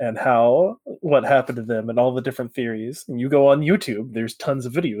 and what happened to them, and all the different theories. And you go on YouTube, there's tons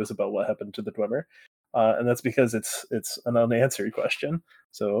of videos about what happened to the Dwemer. And that's because it's an unanswered question.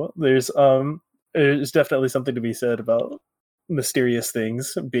 So there's definitely something to be said about mysterious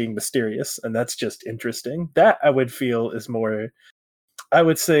things being mysterious, and that's just interesting. That I would feel is more. I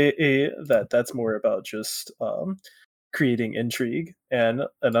would say that's more about just creating intrigue, and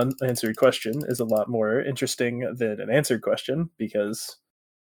an unanswered question is a lot more interesting than an answered question, because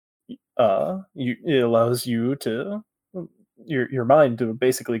it allows you to. Your mind to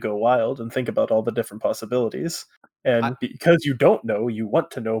basically go wild and think about all the different possibilities, and because you don't know, you want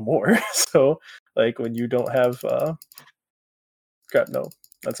to know more. So like when you don't have no,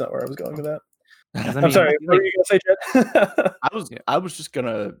 that's not where I was going with that. I'm sorry, what were you gonna say, Jed? I was just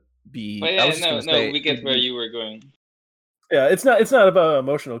gonna be we get where you were going. Yeah, it's not about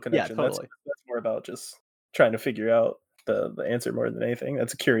emotional connection. Yeah, totally. That's more about just trying to figure out the answer more than anything.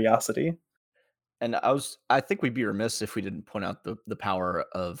 That's a curiosity. And I think we'd be remiss if we didn't point out the power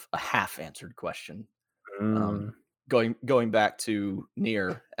of a half-answered question. Going back to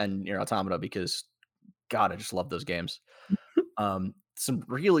Nier and Nier Automata, because God, I just love those games. Some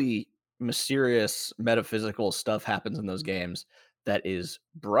really mysterious metaphysical stuff happens in those games that is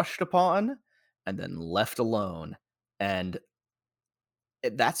brushed upon and then left alone. And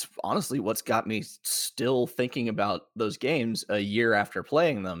that's honestly what's got me still thinking about those games a year after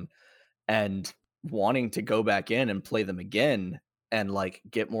playing them, and wanting to go back in and play them again and like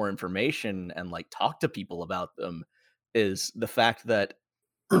get more information and like talk to people about them, is the fact that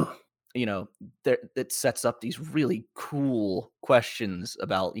it sets up these really cool questions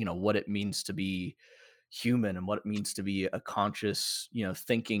about what it means to be human, and what it means to be a conscious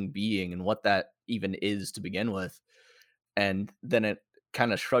thinking being, and what that even is to begin with. And then it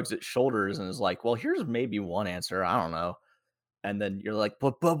kind of shrugs its shoulders and is like, well, here's maybe one answer, I don't know. And then you're like,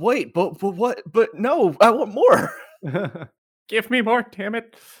 but wait, but what? But no, I want more. Give me more, damn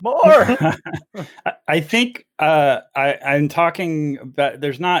it. More. I think I'm talking about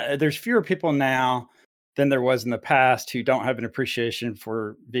there's fewer people now than there was in the past who don't have an appreciation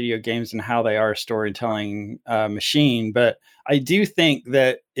for video games and how they are a storytelling machine. But I do think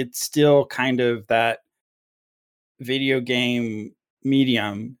that it's still kind of that video game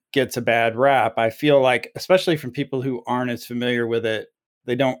medium gets a bad rap. I feel like, especially from people who aren't as familiar with it,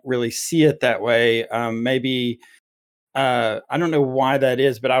 they don't really see it that way. Maybe I don't know why that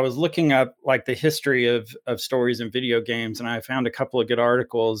is, but I was looking up like the history of stories in video games, and I found a couple of good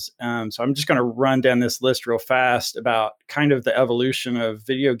articles. So I'm just going to run down this list real fast about kind of the evolution of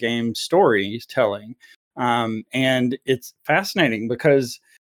video game storytelling. And it's fascinating because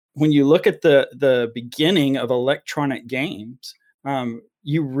when you look at the beginning of electronic games,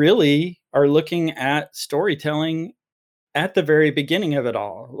 you really are looking at storytelling at the very beginning of it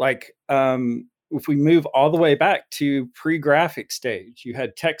all. Like, if we move all the way back to pre-graphic stage, you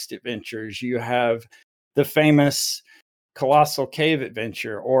had text adventures, you have the famous Colossal Cave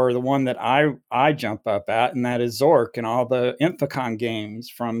adventure, or the one that I jump up at, and that is Zork and all the Infocom games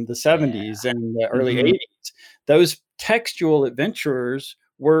from the 70s and the early 80s. Those textual adventurers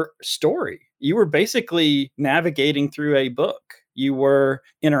were story. You were basically navigating through a book. You were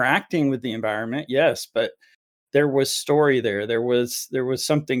interacting with the environment, yes, but there was story there. There was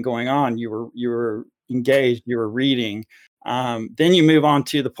something going on. You were engaged. You were reading. Then you move on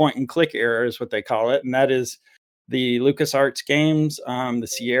to the point and click era, is what they call it, and that is the LucasArts games, the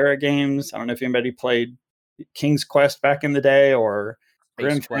Sierra games. I don't know if anybody played King's Quest back in the day, or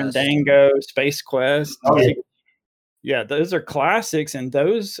Grim Fandango, Space Quest. Yeah, those are classics, and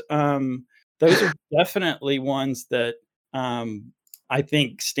those are definitely ones that I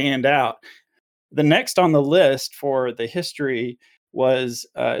think stand out. The next on the list for the history was,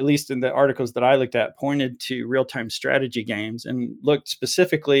 at least in the articles that I looked at, pointed to real-time strategy games and looked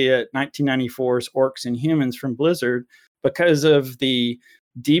specifically at 1994's Orcs and Humans from Blizzard because of the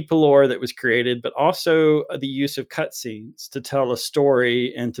deep lore that was created, but also the use of cutscenes to tell a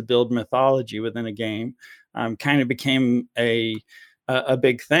story and to build mythology within a game. Kind of became a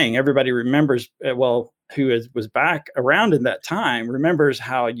big thing. Everybody remembers, who was back around in that time, remembers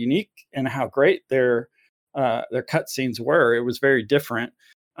how unique and how great their cutscenes were. It was very different.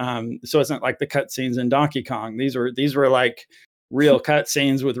 So it wasn't like the cutscenes in Donkey Kong. These were like real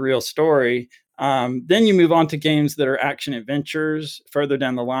cutscenes with real story. Then you move on to games that are action adventures. Further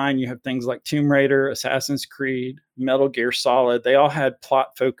down the line, you have things like Tomb Raider, Assassin's Creed, Metal Gear Solid. They all had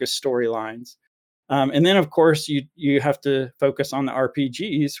plot-focused storylines. And then, of course, you have to focus on the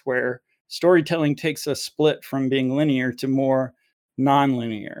RPGs, where storytelling takes a split from being linear to more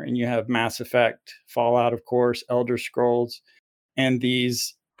non-linear. And you have Mass Effect, Fallout, of course, Elder Scrolls, and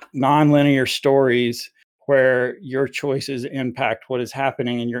these non-linear stories where your choices impact what is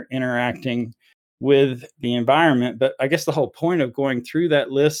happening and you're interacting with the environment. But I guess the whole point of going through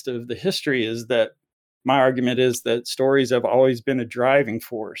that list of the history is that my argument is that stories have always been a driving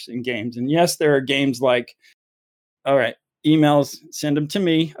force in games. And yes, there are games like, all right, emails, send them to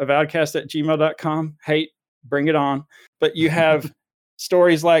me, avowedcast@gmail.com. Hate, bring it on. But you have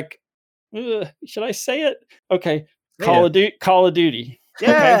stories like, should I say it? Okay, Call of Duty.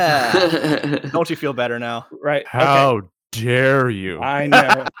 Yeah. Okay. Don't you feel better now? Right. How dare you? I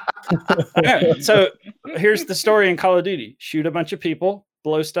know. Yeah, so here's the story in Call of Duty. Shoot a bunch of people,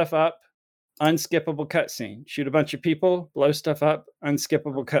 blow stuff up, unskippable cutscene. Shoot a bunch of people, blow stuff up,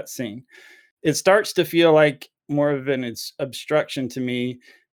 unskippable cutscene. It starts to feel like more of an obstruction to me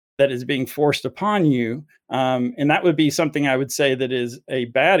that is being forced upon you. And that would be something I would say that is a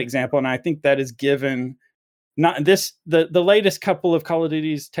bad example. And I think that is given not this, the latest couple of Call of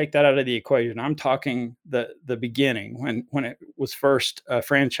Duties take that out of the equation. I'm talking the beginning when it was first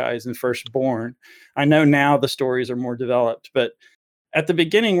franchised and first born. I know now the stories are more developed, but at the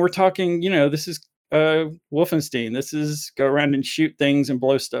beginning we're talking, this is Wolfenstein. This is go around and shoot things and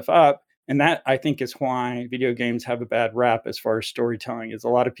blow stuff up. And that, I think, is why video games have a bad rap as far as storytelling, is a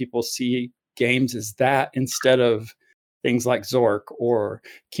lot of people see games as that instead of things like Zork or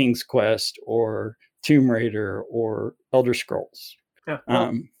King's Quest or Tomb Raider or Elder Scrolls.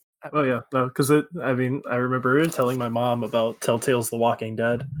 Yeah. Because I remember telling my mom about Telltale's The Walking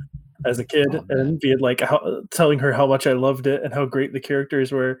Dead as a kid, and being like, telling her how much I loved it and how great the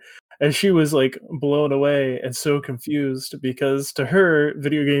characters were. And she was like blown away and so confused, because to her,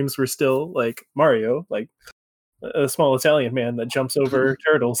 video games were still like Mario, like a small Italian man that jumps over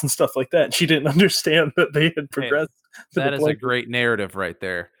turtles and stuff like that. And she didn't understand that they had progressed. That is a great narrative right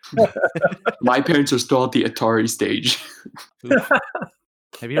there. My parents are still at the Atari stage.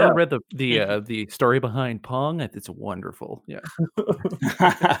 Have you ever read the story behind Pong? It's wonderful. Yeah.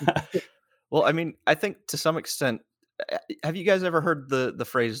 Well, I mean, I think to some extent, have you guys ever heard the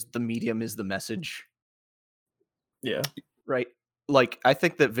phrase "the medium is the message"? Yeah. Right. Like, I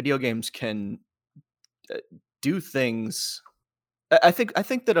think that video games can do things. I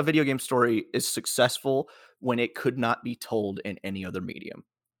think that a video game story is successful when it could not be told in any other medium.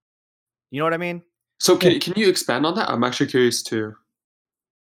 You know what I mean? So can you expand on that? I'm actually curious too.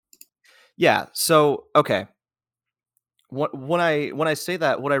 Yeah. So okay. When I say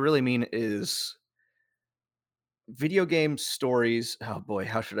that, what I really mean is video game stories. Oh boy,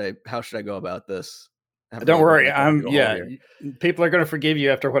 how should I go about this? Don't worry. People are going to forgive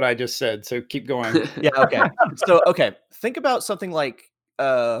you after what I just said. So keep going. Yeah. Okay. So okay, think about something like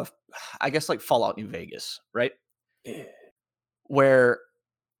I guess like Fallout New Vegas, right? Where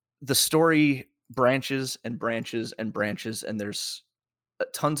the story branches and branches and branches, and there's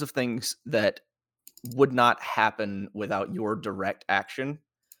tons of things that would not happen without your direct action.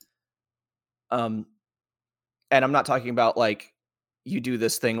 And I'm not talking about like you do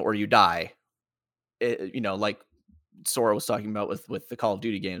this thing or you die. Like Sora was talking about with the Call of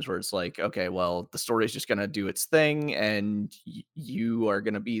Duty games, where it's like, okay, well, the story is just going to do its thing, and you are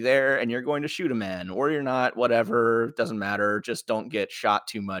going to be there, and you're going to shoot a man, or you're not. Whatever, doesn't matter. Just don't get shot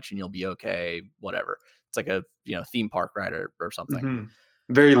too much, and you'll be okay. Whatever. It's like a theme park ride or something. Mm-hmm.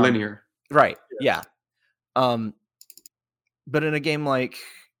 Very linear, right? Yeah. But in a game like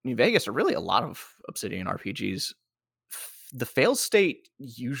New Vegas, or really a lot of Obsidian RPGs, the fail state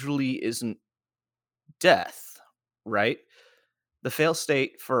usually isn't death, right? The fail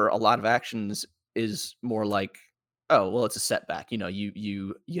state for a lot of actions is more like, oh, well, it's a setback.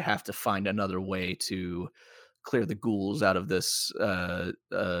 You have to find another way to clear the ghouls out of this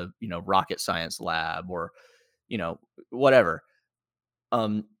rocket science lab, or whatever.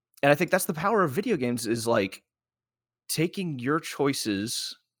 And I think that's the power of video games, is like taking your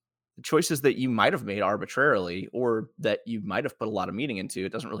choices that you might have made arbitrarily, or that you might have put a lot of meaning into,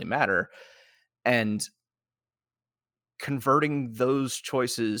 it doesn't really matter, and converting those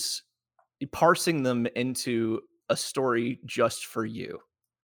choices, parsing them into a story just for you.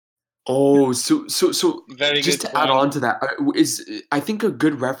 Oh, so Very just good to add point. on to that, I think a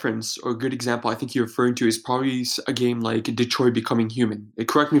good reference or a good example I think you're referring to is probably a game like Detroit Becoming Human.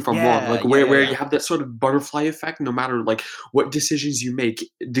 Correct me if I'm wrong. Like where you have that sort of butterfly effect. No matter like what decisions you make,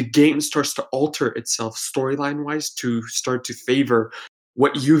 the game starts to alter itself storyline wise to start to favor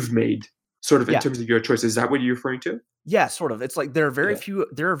what you've made, sort of in terms of your choice. Is that what you're referring to? Yeah, sort of. It's like there are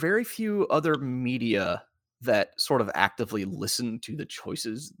very few other media that sort of actively listen to the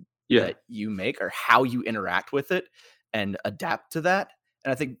choices that you make, or how you interact with it, and adapt to that.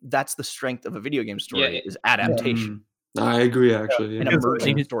 And I think that's the strength of a video game story, is adaptation. I agree, actually. And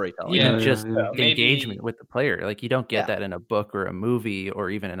immersive storytelling. Even just engagement with the player. Like, you don't get that in a book or a movie, or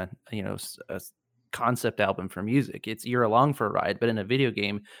even in a concept album for music. You're along for a ride, but in a video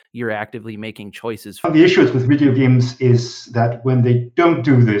game, you're actively making choices. The issues with video games is that when they don't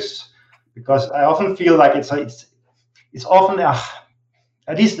do this, because I often feel like it's often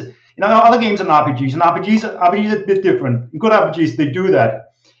at least other games and RPGs. And RPGs are a bit different. In good RPGs, they do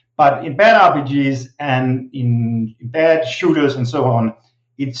that, but in bad RPGs and in bad shooters and so on,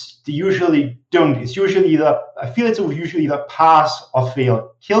 they usually don't. It's usually either pass or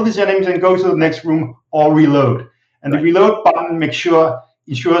fail. Kill these enemies and go to the next room, or reload. And the reload button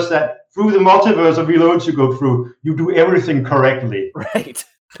ensures that through the multiverse of reloads you go through, you do everything correctly. Right.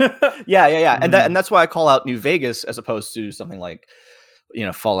 Yeah. And that's why I call out New Vegas as opposed to something like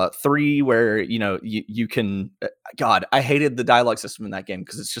Fallout 3, where you can. God, I hated the dialogue system in that game,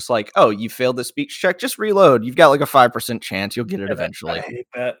 because it's just like, oh, you failed the speech check, just reload. You've got like a 5% chance you'll get it eventually.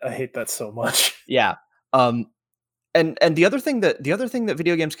 I hate that so much. Yeah. And the other thing that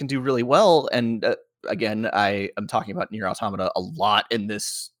video games can do really well, and again, I am talking about Nier Automata a lot in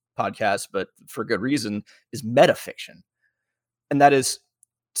this podcast, but for good reason, is metafiction. And that is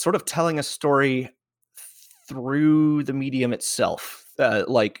sort of telling a story through the medium itself.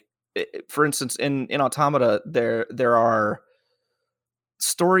 Like, for instance, in Automata, there are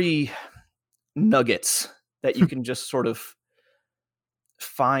story nuggets that you can just sort of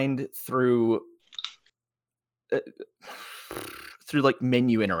find through like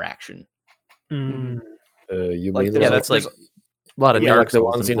menu interaction. You like, mean that's like a lot of Dark Souls, the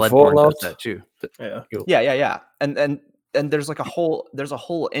ones and in Bloodborne Fallout? does that too. Yeah. And there's like a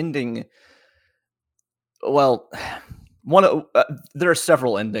whole ending. Well, there are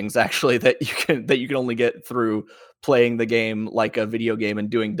several endings actually that you can only get through playing the game like a video game and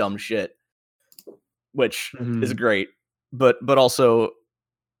doing dumb shit, which is great. But also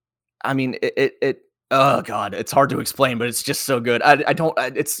I mean, oh god, it's hard to explain, but it's just so good. I don't.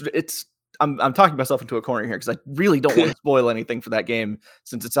 I'm talking myself into a corner here because I really don't want to spoil anything for that game,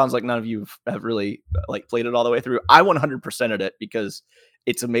 since it sounds like none of you have really like played it all the way through. I 100%ed it because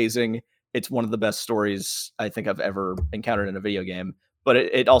it's amazing. It's one of the best stories I think I've ever encountered in a video game. But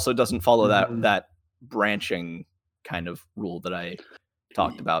it also doesn't follow that branching kind of rule that I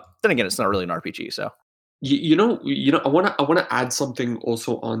talked about. Then again, it's not really an RPG, so. You know, I wanna add something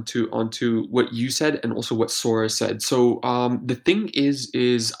also onto what you said and also what Sora said. So the thing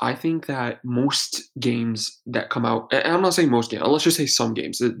is I think that most games that come out, and I'm not saying most games, let's just say some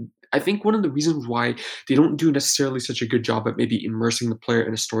games. I think one of the reasons why they don't do necessarily such a good job at maybe immersing the player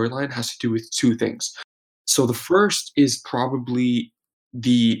in a storyline has to do with two things. So the first is probably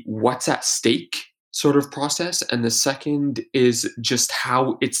the what's at stake sort of process, and the second is just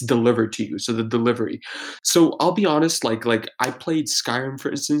how it's delivered to you, so the delivery. So I'll be honest, like I played Skyrim, for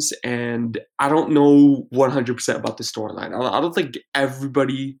instance, and I don't know 100% about the storyline. I don't think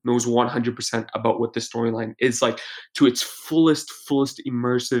everybody knows 100% about what the storyline is like to its fullest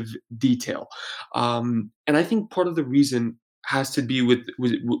immersive detail. And I think part of the reason has to be with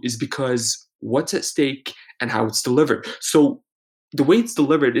is because what's at stake and how it's delivered. So the way it's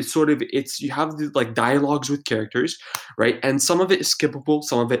delivered is sort of you have the like dialogues with characters, right? And some of it is skippable,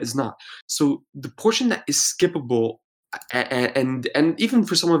 some of it is not. So the portion that is skippable, and even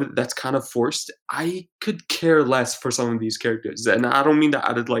for some of it that's kind of forced, I could care less for some of these characters. And I don't mean that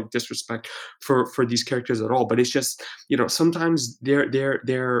out of like disrespect for these characters at all, but it's just, sometimes their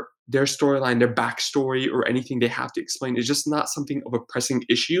storyline, their backstory, or anything they have to explain is just not something of a pressing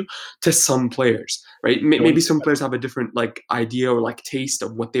issue to some players, right? Maybe some players have a different like idea or like taste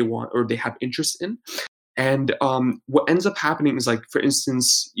of what they want or they have interest in. And what ends up happening is, like, for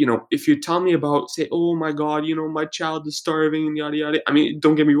instance, if you tell me about, say, oh my God, my child is starving and yada yada. I mean,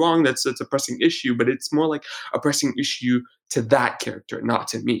 don't get me wrong, that's a pressing issue, but it's more like a pressing issue to that character, not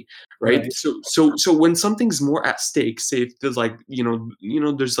to me, right? Right. So when something's more at stake, say if there's like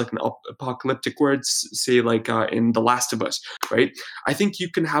there's like an apocalyptic words, say like in The Last of Us, right? I think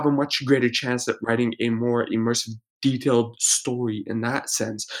you can have a much greater chance at writing a more immersive, detailed story in that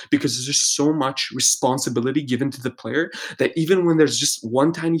sense, because there's just so much responsibility given to the player that even when there's just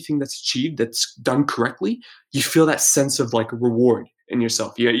one tiny thing that's achieved that's done correctly, you feel that sense of like reward in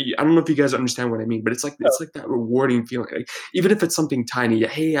yourself. Yeah, I don't know if you guys understand what I mean, but it's like that rewarding feeling. Like, even if it's something tiny,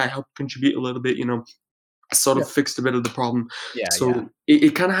 hey, I helped contribute a little bit. I sort of fixed a bit of the problem. So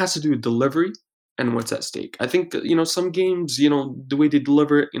it kind of has to do with delivery and what's at stake. I think that, some games, the way they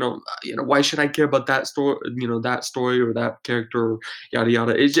deliver it, why should I care about that story, that story or that character, or yada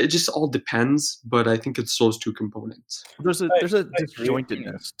yada. It just all depends, but I think it's those two components. There's a agree.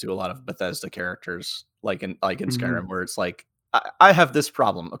 disjointedness to a lot of Bethesda characters, like in Skyrim, where it's like, I have this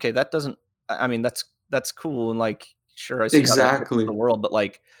problem. Okay, that doesn't. I mean, that's cool, and like, sure, I see how that fits into the world, but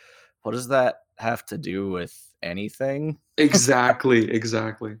like, what does that have to do with anything? Exactly.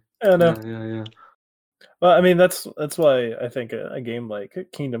 I know. Yeah. Well, I mean, that's why I think a game like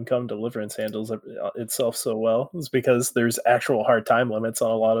Kingdom Come Deliverance handles itself so well, is because there's actual hard time limits on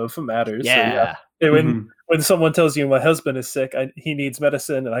a lot of matters. Yeah. So, when someone tells you my husband is sick, he needs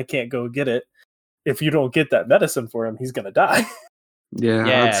medicine, and I can't go get it. If you don't get that medicine for him, he's gonna die.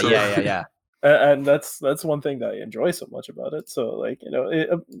 Yeah. And that's one thing that I enjoy so much about it. So, like,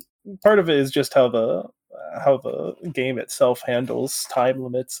 part of it is just how the game itself handles time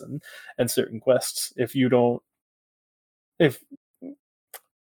limits and certain quests. I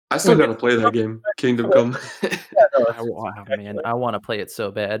still gotta play that game, Kingdom Come. I want to play it so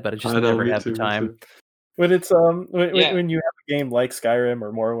bad, but I just never have the time. When it's when you have a game like Skyrim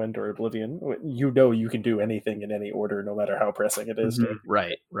or Morrowind or Oblivion, you can do anything in any order, no matter how pressing it is.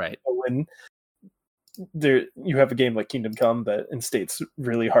 Right. When you have a game like Kingdom Come that instates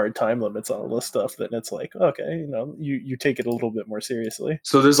really hard time limits on all this stuff, then it's like, okay, you take it a little bit more seriously.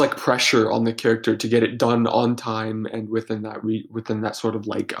 So there's like pressure on the character to get it done on time and within that sort of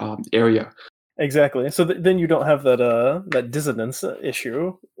like area. Exactly. So then you don't have that dissonance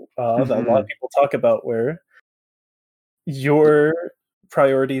issue that a lot of people talk about, where your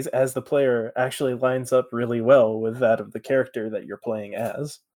priorities as the player actually lines up really well with that of the character that you're playing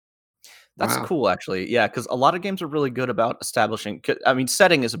as. That's cool, actually. Yeah, because a lot of games are really good about establishing. I mean,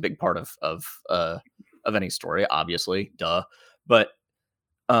 setting is a big part of any story, obviously, duh. But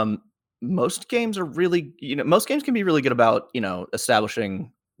most games are really, most games can be really good about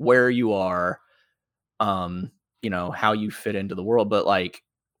establishing where you are, how you fit into the world. But like,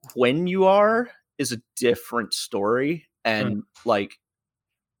 when you are is a different story, and like,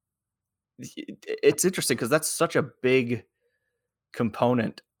 it's interesting because that's such a big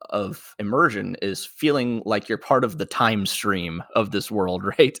component of immersion is feeling like you're part of the time stream of this world,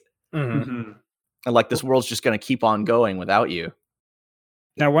 right? Mhm. And like this world's just going to keep on going without you.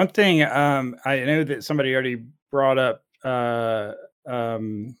 Now, one thing I know that somebody already brought up.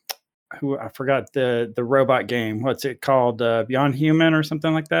 Who I forgot the robot game. What's it called? Beyond Human or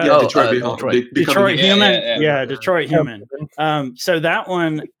something like that. Yeah, Oh, Detroit, Detroit Yeah, Human. yeah, Yeah, Detroit Human. Yeah. So that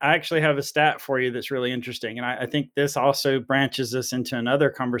one, I actually have a stat for you that's really interesting, and I think this also branches us into another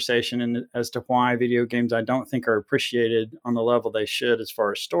conversation as to why video games I don't think are appreciated on the level they should as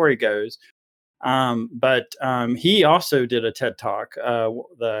far as story goes. But he also did a TED Talk,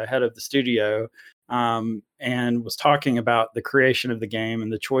 the head of the studio, and was talking about the creation of the game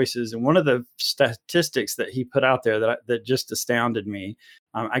and the choices. And one of the statistics that he put out there that just astounded me.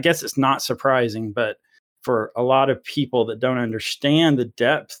 I guess it's not surprising, but for a lot of people that don't understand the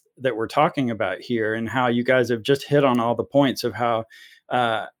depth that we're talking about here, and how you guys have just hit on all the points of how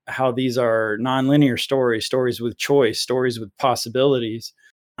these are nonlinear stories with choice, stories with possibilities.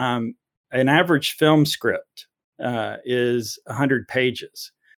 An average film script is 100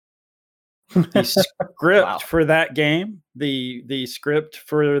 pages. The script Wow. for that game, the script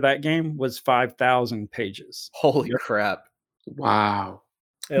for that game was 5,000 pages. Holy crap. Wow.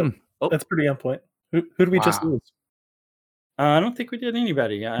 Yep. Oh. That's pretty on point. Who did we just Wow. lose? I don't think we did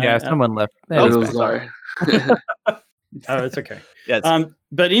anybody. Yeah, someone left. Oh, He's back. sorry. Oh, it's okay. Yeah, it's-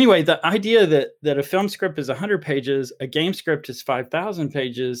 But anyway, the idea that a film script is 100 pages, a game script is 5,000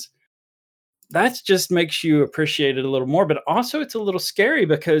 pages, that just makes you appreciate it a little more. But also, it's a little scary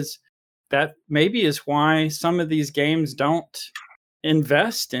because that maybe is why some of these games don't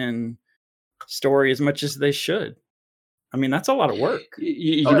invest in story as much as they should. I mean, that's a lot of work.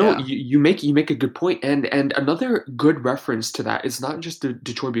 You make a good point, and another good reference to that is not just the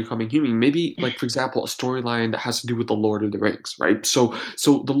Detroit Becoming Human. Maybe, like, for example, a storyline that has to do with the Lord of the Rings, right? So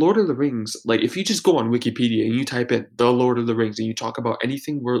the Lord of the Rings, like, if you just go on Wikipedia and you type in the Lord of the Rings and you talk about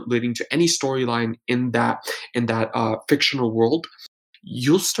anything relating to any storyline in that fictional world,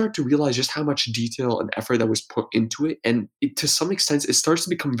 you'll start to realize just how much detail and effort that was put into it, and to some extent, it starts to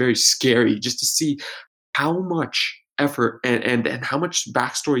become very scary just to see how much effort and how much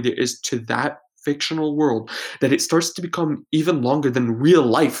backstory there is to that fictional world, that it starts to become even longer than real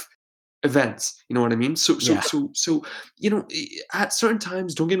life events. You know what I mean? So at certain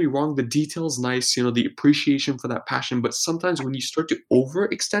times, don't get me wrong, the detail's nice, the appreciation for that passion, but sometimes when you start to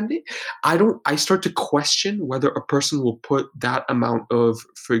overextend it, I start to question whether a person will put that amount of,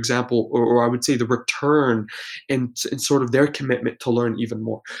 for example, or I would say the return in sort of their commitment to learn even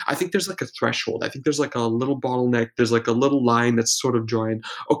more. I think there's like a threshold. I think there's like a little bottleneck. There's like a little line that's sort of drawing,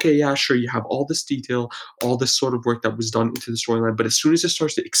 okay, yeah, sure, you have all this detail, all this sort of work that was done into the storyline, but as soon as it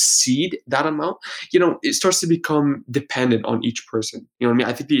starts to exceed that amount, it starts to become dependent on each person. You know what I mean?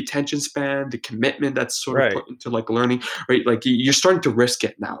 I think the attention span, the commitment that's sort of put into like learning, right? Like you're starting to risk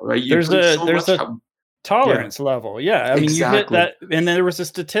it now, right? There's a tolerance level. Yeah. I mean, you hit that. And then there was a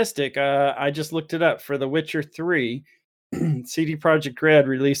statistic. I just looked it up for The Witcher 3. CD Projekt Red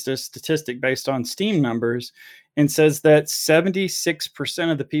released a statistic based on Steam numbers and says that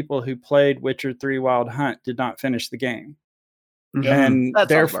 76% of the people who played Witcher 3 Wild Hunt did not finish the game. And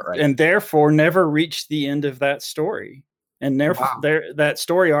therefore never reached the end of that story, and therefore that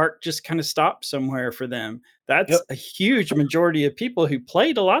story arc just kind of stopped somewhere for them. That's a huge majority of people who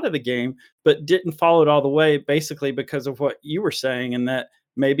played a lot of the game but didn't follow it all the way, basically because of what you were saying, and that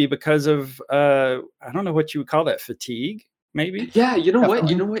maybe because of I don't know what you would call that, fatigue. Maybe. Yeah, you know what?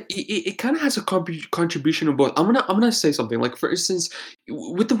 It kind of has a contribution of both. I'm gonna say something. Like, for instance,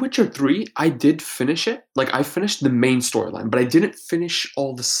 with The Witcher 3, I did finish it. Like, I finished the main storyline, but I didn't finish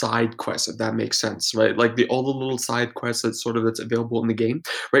all the side quests, if that makes sense, right? Like all the little side quests that's available in the game,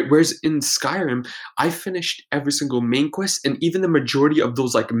 right? Whereas in Skyrim, I finished every single main quest and even the majority of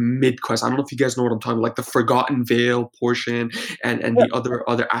those like mid quests. I don't know if you guys know what I'm talking about, like the Forgotten Vale portion and the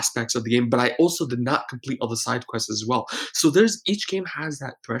other aspects of the game. But I also did not complete all the side quests as well. So each game has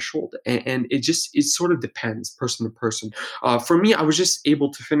that threshold, and it sort of depends person to person. For me, I was just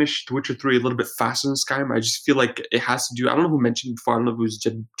able to finish The Witcher 3 a little bit faster than Skyrim. I just feel like it has to do, I don't know who mentioned before, I don't know if it was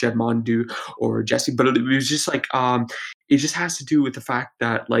Jed Mondu or Jesse, but it was just like, it just has to do with the fact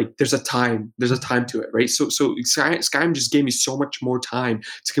that like there's a time to it, right? So Skyrim just gave me so much more time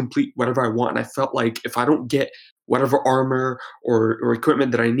to complete whatever I want, and I felt like if I don't get whatever armor or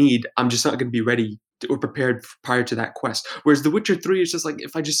equipment that I need, I'm just not going to be ready or prepared prior to that quest. Whereas The Witcher 3 is just like,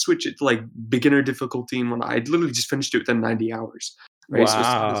 if I just switch it to like beginner difficulty and whatnot, I literally just finished it within 90 hours. Right? Wow. So it's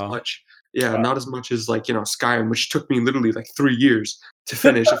not as much. Yeah, not as much as like, Skyrim, which took me literally like 3 years to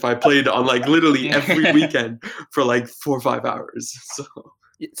finish if I played on like literally every weekend for like 4 or 5 hours. So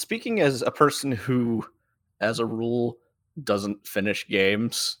Speaking as a person who, as a rule, doesn't finish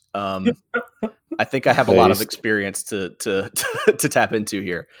games, I think I have a lot of experience to tap into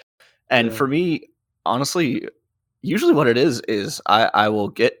here. And for me, honestly, usually what it is I will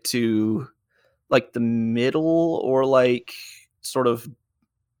get to like the middle or like sort of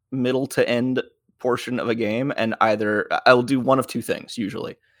middle to end portion of a game, and either I will do one of two things.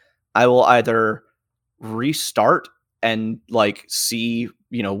 Usually, I will either restart and like see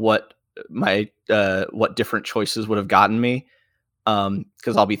what my what different choices would have gotten me,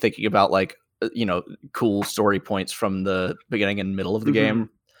 because I'll be thinking about like cool story points from the beginning and middle of the game,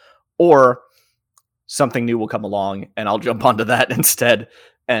 or something new will come along and I'll jump onto that instead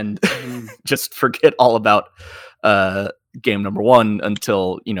and just forget all about game number one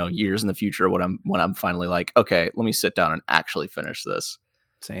until years in the future when I'm finally like, okay, let me sit down and actually finish this.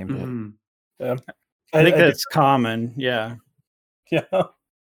 Same. Yeah, I think that's common. Yeah.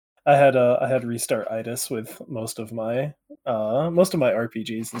 I had restart-itis with most of my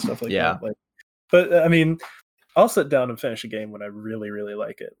RPGs and stuff like that. Like, but I mean, I'll sit down and finish a game when I really, really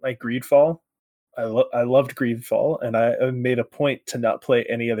like it. Like Greedfall, I loved Greedfall, and I made a point to not play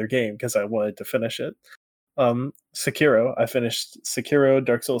any other game because I wanted to finish it. Sekiro, I finished Sekiro,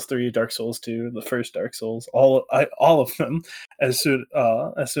 Dark Souls 3, Dark Souls 2, the first Dark Souls, all of them as soon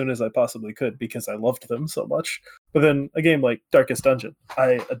as I possibly could because I loved them so much. But then a game like Darkest Dungeon,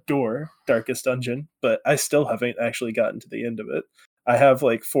 I adore Darkest Dungeon, but I still haven't actually gotten to the end of it. I have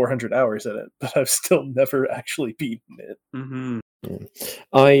like 400 hours in it, but I've still never actually beaten it.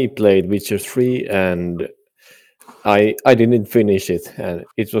 I played Witcher 3 and I didn't finish it, and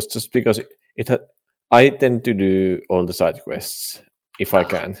it was just because it had. I tend to do all the side quests if I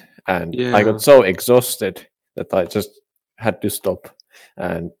can, and I got so exhausted that I just had to stop.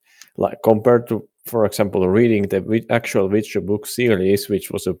 And like compared to, for example, reading the actual Witcher book series, which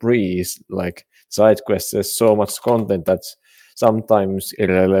was a breeze, like side quests, there's so much content that's sometimes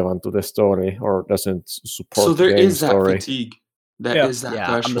irrelevant to the story or doesn't support. So there the game is that story. fatigue. That is that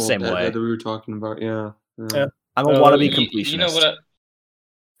threshold I'm the same way. that we were talking about. Yeah. I'm a wannabe completionist. You know what?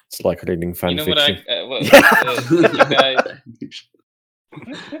 It's like reading fan fiction.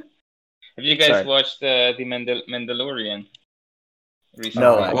 Have you guys watched the Mandalorian? Recently?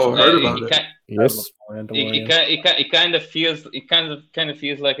 No, heard about it. Yes. It kind of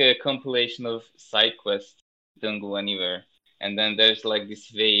feels like a compilation of side quests that don't go anywhere, and then there's like this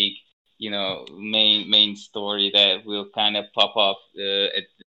vague, main story that will kind of pop up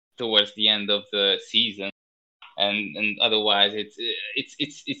towards the end of the season. And otherwise,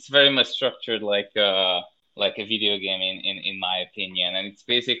 it's very much structured like a video game in my opinion, and it's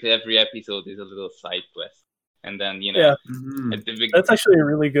basically every episode is a little side quest, and then at the that's actually a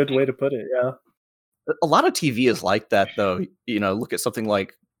really good way to put it. Yeah, a lot of TV is like that, though. Look at something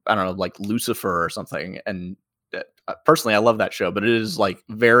like like Lucifer or something, and personally, I love that show, but it is like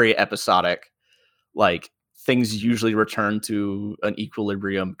very episodic. Like things usually return to an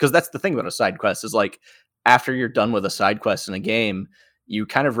equilibrium, because that's the thing about a side quest is like, after you're done with a side quest in a game, you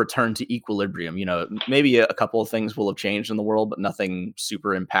kind of return to equilibrium. Maybe a couple of things will have changed in the world, but nothing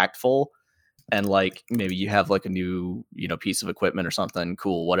super impactful. And like maybe you have like a new, piece of equipment or something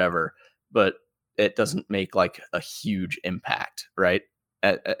cool, whatever, but it doesn't make like a huge impact, right?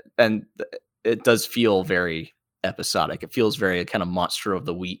 And it does feel very episodic. It feels very kind of monster of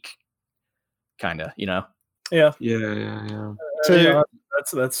the week, kind of, Yeah. So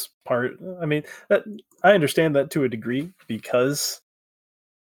that's part. I mean, I understand that to a degree because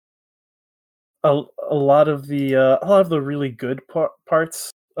a lot of the really good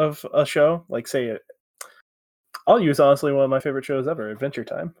parts of a show, like say, I'll use honestly one of my favorite shows ever, Adventure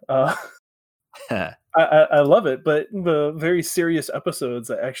Time. I love it, but the very serious episodes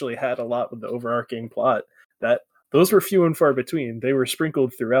that actually had a lot with the overarching plot, those were few and far between. They were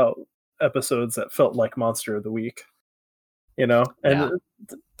sprinkled throughout episodes that felt like Monster of the Week. And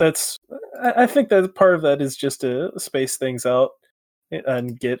that's, I think that part of that is just to space things out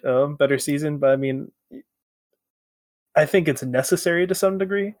and get a better season. But I mean, I think it's necessary to some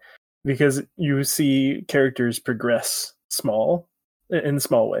degree because you see characters progress in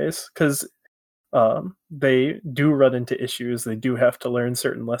small ways, because they do run into issues. They do have to learn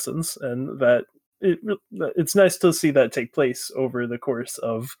certain lessons, and it's nice to see that take place over the course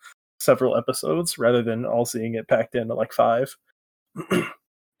of several episodes rather than all seeing it packed into like 5.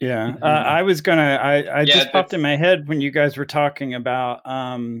 Yeah. I was gonna just popped in my head when you guys were talking about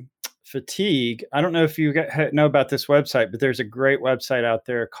fatigue. I don't know if you know about this website, but there's a great website out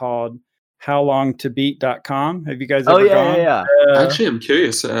there called howlongtobeat.com. Have you guys Oh ever yeah, gone? yeah, yeah. Actually, I'm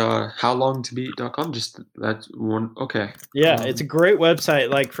curious. Howlongtobeat.com. Just that one. Okay. Yeah, it's a great website.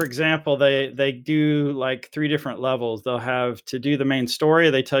 Like, for example, they do like 3 different levels. They'll have to do the main story.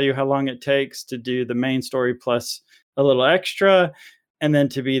 They tell you how long it takes to do the main story plus a little extra, and then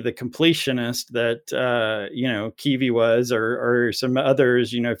to be the completionist that Kiwi was, or some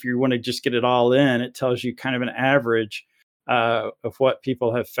others. If you want to just get it all in, it tells you kind of an average of what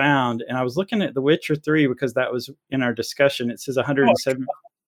people have found. And I was looking at The Witcher 3 because that was in our discussion. It says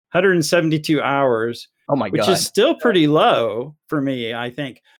 172 hours. Oh my which god. is still pretty low for me, I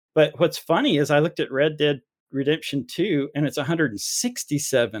think. But what's funny is I looked at Red Dead Redemption 2 and it's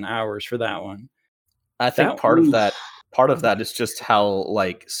 167 hours for that one. I think part of that is just how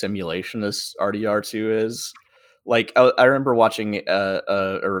like simulationist RDR2 is. Like I remember watching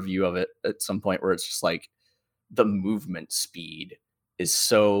a review of it at some point where it's just like the movement speed is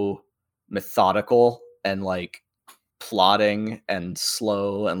so methodical and like plotting and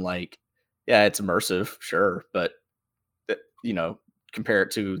slow and like, yeah, it's immersive, sure, but compare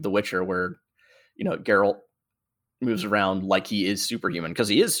it to The Witcher where Geralt moves around like he is superhuman, because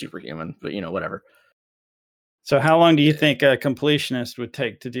he is superhuman, but whatever. So how long do you think a completionist would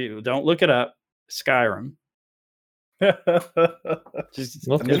take to do? Don't look it up. Skyrim. Just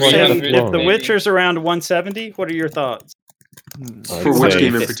Not if quite that The long. Witcher's around 170, what are your thoughts? I'd For which say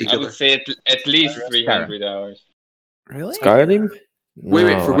game in I particular? would say at least 300 hours. Really? Skyrim?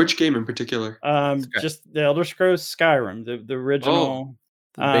 Wait, for No, which game in particular? Just the Elder Scrolls Skyrim, the original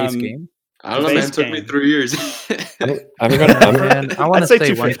The base game? I don't know, base man. It took me game. 3 years. I'm gonna. Man, I want I'd to say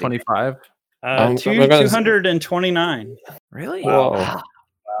say 250. 125. I'm gonna- 229. Really? Wow.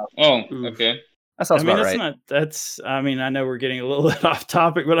 Oh, Oof. okay. That sounds about right. I know we're getting a little bit off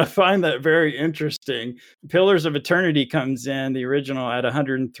topic, but I find that very interesting. Pillars of Eternity comes in, the original, at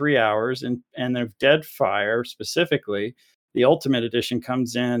 103 hours, and of Deadfire specifically, the Ultimate Edition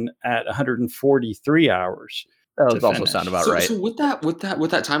comes in at 143 hours. That to would also finish. sound about So, right. so with that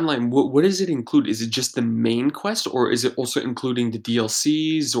timeline, what does it include? Is it just the main quest, or is it also including the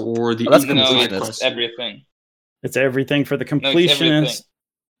DLCs or the Oh, that's even No, side completionist. it's quests? everything. It's everything for the it's everything. completionist.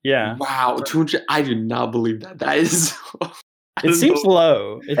 Yeah. Wow, 200! I do not believe that. That is. It seems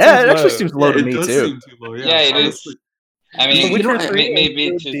low. It actually seems low to me does too. seem too low. Yeah, it is. honestly. I Does The mean, Witcher I- 3 maybe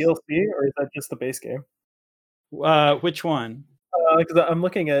include it's just DLC, or is that just the base game? Which one? Because I'm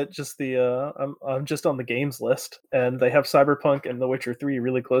looking at just the I'm just on the games list, and they have Cyberpunk and The Witcher 3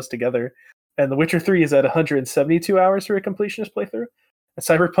 really close together. And The Witcher 3 is at 172 hours for a completionist playthrough, and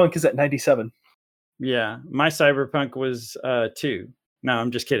Cyberpunk is at 97. Yeah, my Cyberpunk was 2. No,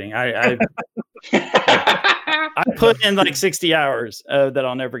 I'm just kidding. I put in like 60 hours that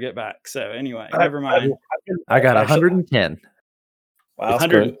I'll never get back. So anyway, never mind. I got Actually- 110. Wow.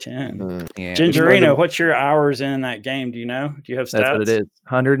 110. Mm. Yeah, Gingerino, what's your hours in that game? Do you know? Do you have stats? that's what it is.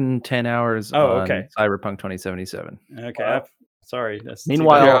 110 hours Oh, on okay. Cyberpunk 2077. Okay. Wow. Sorry. That's too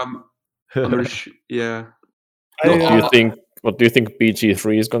Meanwhile- bad. Yeah, I'm gonna yeah. What do you I, think? What do you think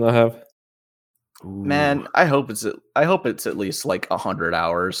BG3 is gonna have? Man, I hope it's at least like 100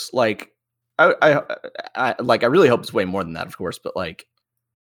 hours. Like, I really hope it's way more than that, of course. But like,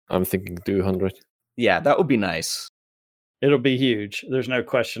 I'm thinking 200. yeah, that would be nice. It'll be huge. There's no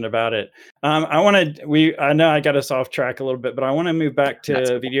question about it. I know I got us off track a little bit, but I want to move back That's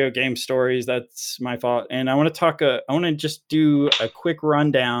to cool. video game stories. That's my fault. And I want to just do a quick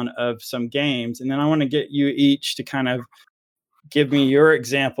rundown of some games, and then I want to get you each to kind of give me your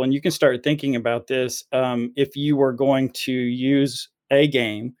example, and you can start thinking about this. If you were going to use a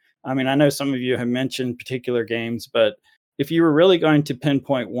game, I mean, I know some of you have mentioned particular games, but if you were really going to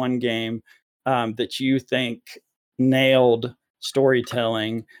pinpoint one game that you think nailed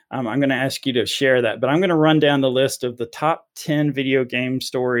storytelling, I'm going to ask you to share that. But I'm going to run down the list of the top 10 video game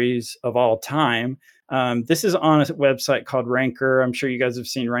stories of all time. This is on a website called Ranker. I'm sure you guys have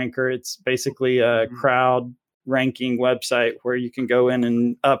seen Ranker. It's basically a crowd ranking website where you can go in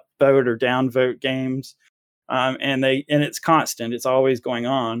and upvote or downvote games. And it's constant. It's always going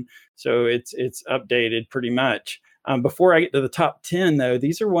on. So it's updated pretty much. Before I get to the top 10, though,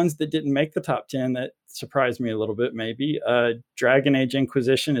 these are ones that didn't make the top 10 that surprised me a little bit, maybe. Dragon Age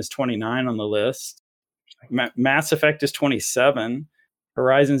Inquisition is 29 on the list. Mass Effect is 27.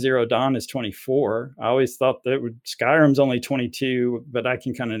 Horizon Zero Dawn is 24. I always thought that Skyrim's only 22, but I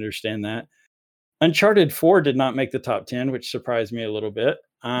can kind of understand that. Uncharted 4 did not make the top 10, which surprised me a little bit.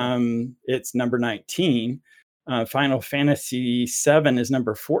 It's number 19. Final Fantasy 7 is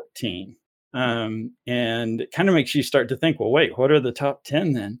number 14. And it kind of makes you start to think, well, wait, what are the top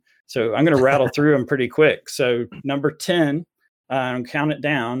 10 then? So I'm going to rattle through them pretty quick. So number 10, Count it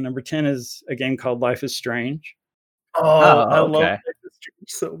down. Number 10 is a game called Life is Strange. Oh, I love okay. Life is Strange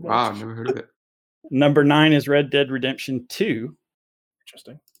so much. Wow, I've never heard of it. Number 9 is Red Dead Redemption 2.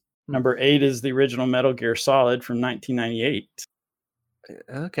 Interesting. Number 8 is the original Metal Gear Solid from 1998.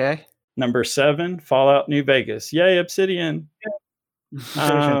 Okay. Number 7, Fallout New Vegas. Yay, Obsidian.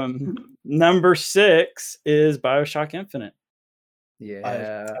 Number 6 is BioShock Infinite.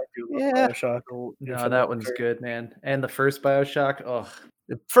 Yeah. I do love Yeah. BioShock. No, that one's good, man. And the first BioShock, oh,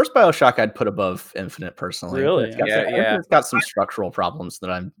 The first BioShock I'd put above Infinite personally. Really? It's got Yeah, some, yeah. Infinite's got some structural problems that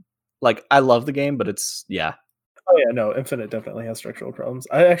I'm like. I love the game, but it's Oh yeah, no, Infinite definitely has structural problems.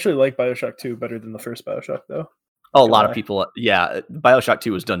 I actually like BioShock 2 better than the first BioShock though. Oh, a lot of lie. people. Yeah, BioShock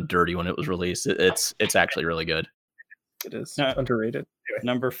 2 was done dirty when it was released. It's actually really good. It is No. underrated. Anyway.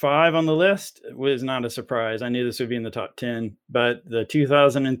 Number 5 on the list was not a surprise. I knew this would be in the top 10, but the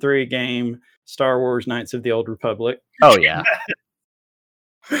 2003 game Star Wars Knights of the Old Republic. Oh yeah.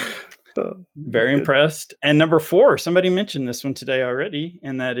 Very Good. impressed. And number 4, somebody mentioned this one today already,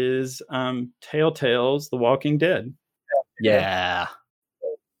 and that is Telltale's The Walking Dead. Yeah.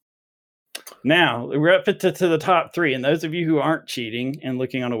 Now we're up to the top 3, and those of you who aren't cheating and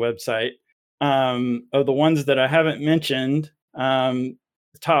looking on a website, of the ones that I haven't mentioned,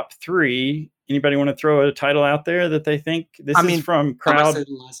 top 3. Anybody want to throw a title out there that they think this I is mean, from I might Crowd? say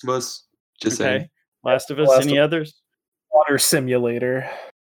The Last of Us. Just Okay, saying. Last of Us. Last Any of- others? Water Simulator.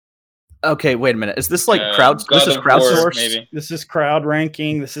 Okay, wait a minute. Is this like God This is of War, crowdsourced? maybe. This is crowd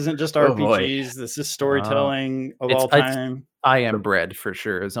ranking. This isn't just Oh, boy. RPGs. This is storytelling of It's- all it's- time. I am bread for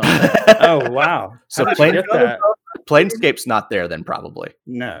sure. Is on that. Oh wow! So How did plain- you get that? Planescape's not there then, probably.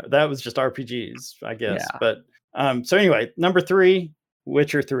 No, that was just RPGs, I guess. Yeah. But so anyway, number 3,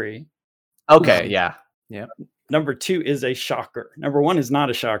 Witcher 3. Okay, yeah. Number 2 is a shocker. Number 1 is not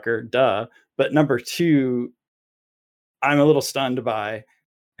a shocker, duh. But number 2, I'm a little stunned by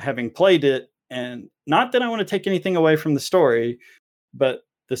having played it, and not that I want to take anything away from the story, but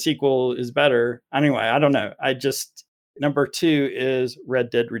the sequel is better. Anyway, I don't know. Number 2 is Red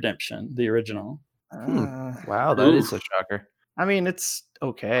Dead Redemption, the original. Wow, that is a shocker. I mean, it's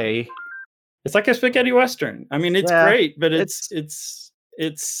okay. It's like a spaghetti western. I mean, it's Yeah, great, but it's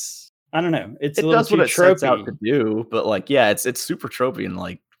I don't know. It's It a little does too what it sets out tropey. to do, but like, yeah, it's super tropey and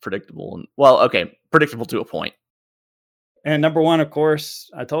like predictable. And well, okay, predictable to a point. And number 1, of course,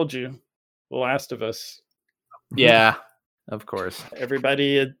 I told you, The Last of Us. Yeah. Of course.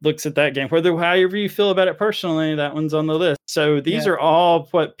 Everybody looks at that game, however you feel about it personally, that one's on the list. So these are all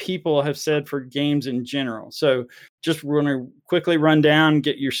what people have said for games in general. So just want to quickly run down,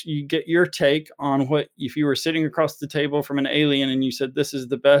 get your take on what, if you were sitting across the table from an alien and you said, this is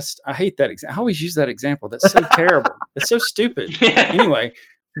the best. I hate that example. I always use that example. That's so terrible. It's so stupid. Anyway,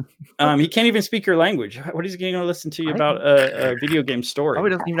 he can't even speak your language. What is he going to listen to you about a video game story?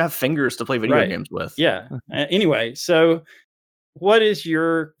 Probably doesn't even have fingers to play video Right. games with. Yeah. Anyway, so what is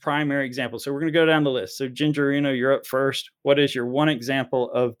your primary example? So we're going to go down the list. So Gingerino, you're up first. What is your one example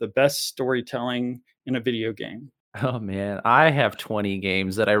of the best storytelling in a video game? Oh man, I have 20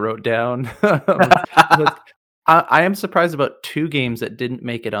 games that I wrote down. I am surprised about 2 games that didn't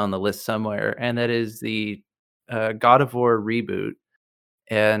make it on the list somewhere, and that is the God of War reboot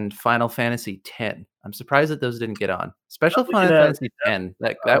and Final Fantasy X. I'm surprised that those didn't get on, especially Final Fantasy X.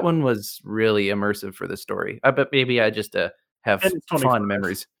 That one was really immersive for the story. But maybe I just have And it's 25. fond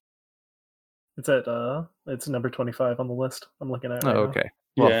memories. It's at it's number 25 on the list. I'm looking at. Oh, Right now. okay.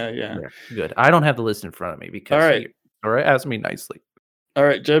 Well, yeah. Good. I don't have the list in front of me because All right. all right, ask me nicely. All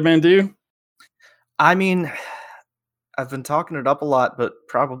right, Jed Mandu. I mean, I've been talking it up a lot, but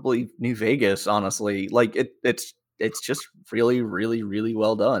probably New Vegas, honestly. Like it's just really, really, really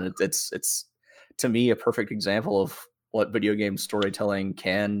well done. It's to me a perfect example of what video game storytelling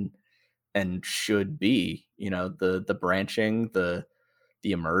can and should be. You know, the branching, the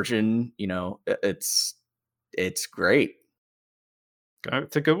immersion, you know, it's great.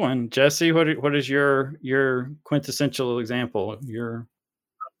 It's a good one. Jesse, what is your quintessential example? Your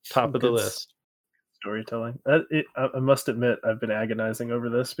top of the Good list. Storytelling. I must admit, I've been agonizing over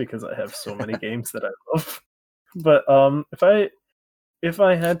this because I have so many games that I love. But if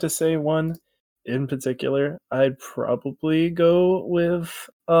I had to say one in particular, I'd probably go with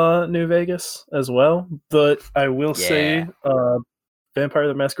New Vegas as well. But I will say Vampire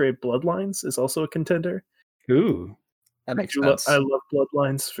the Masquerade Bloodlines is also a contender. Ooh. That makes sense. I love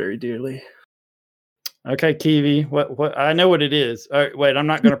Bloodlines very dearly. Okay, Kiwi. What I know what it is. All right, wait, I'm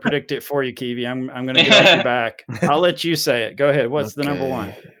not going to predict it for you, Kiwi. I'm going to get off your back. I'll let you say it. Go ahead. What's the number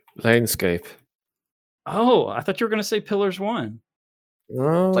one? Planescape. Oh, I thought you were going to say Pillars 1.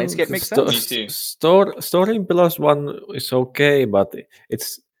 Planescape makes sto- sense. Me too. Story in Pillars 1 is okay, but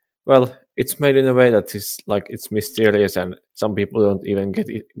it's made in a way that it's mysterious, and some people don't even get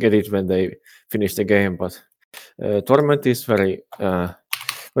it when they finish the game. But Torment is very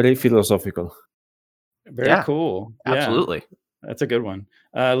philosophical. Very Yeah, cool. Yeah, Absolutely. that's a good one.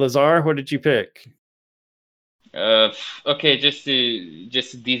 Lazar, what did you pick? Okay, just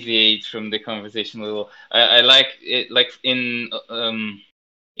to deviate from the conversation a little, I like it. Like in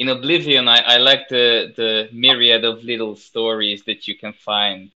Oblivion, I like the myriad of little stories that you can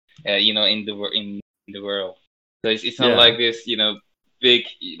find, in the world. So it's not Yeah. like this, big,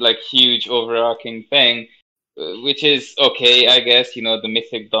 like huge overarching thing, which is okay, I guess. The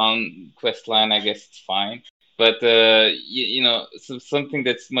Mythic Dawn quest line, I guess it's fine. But so something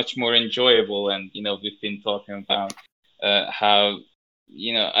that's much more enjoyable, and we've been talking about how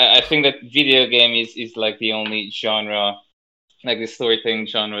I think that video game is like the only genre, like the storytelling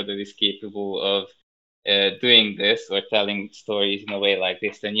genre, that is capable of doing this or telling stories in a way like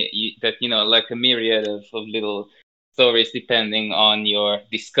this. Then like a myriad of little stories depending on your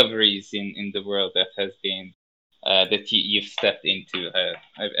discoveries in the world that has been that you've stepped into.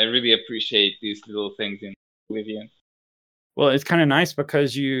 I really appreciate these little things in Oblivion. Well, it's kind of nice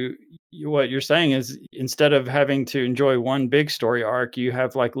because you what you're saying is, instead of having to enjoy one big story arc, you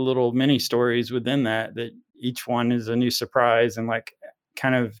have like little mini stories within that each one is a new surprise, and like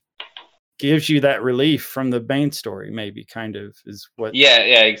kind of gives you that relief from the main story, maybe, kind of, is what. Yeah,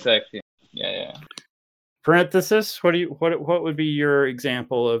 exactly. Yeah. Parenthesis, what would be your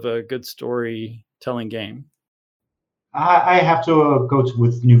example of a good storytelling game? I have to go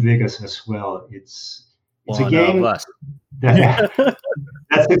with New Vegas as well. It's a game that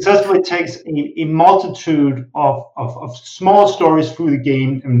successfully takes a multitude of small stories through the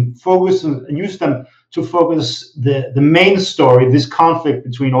game and use them to focus the main story, this conflict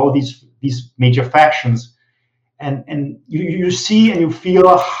between all these major factions. And you see and you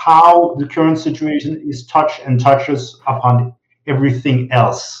feel how the current situation is touches upon everything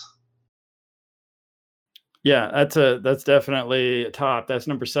else. Yeah, that's definitely a top. That's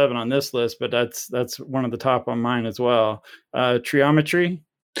number 7 on this list, but that's one of the top on mine as well. Triometry.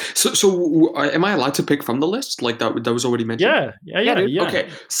 So am I allowed to pick from the list? Like that was already mentioned? Yeah, dude. Yeah. Okay,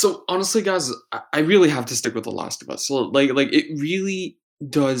 so honestly, guys, I really have to stick with The Last of Us. So like it really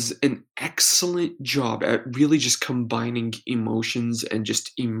does an excellent job at really just combining emotions and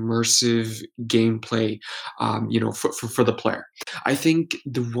just immersive gameplay, for the player. I think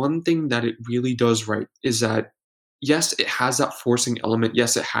the one thing that it really does right is that, yes, it has that forcing element.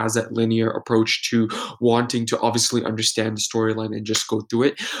 Yes, it has that linear approach to wanting to obviously understand the storyline and just go through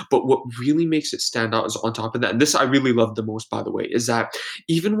it. But what really makes it stand out is, on top of that, and this I really love the most, by the way, is that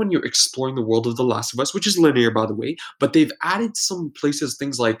even when you're exploring the world of The Last of Us, which is linear, by the way, but they've added some places,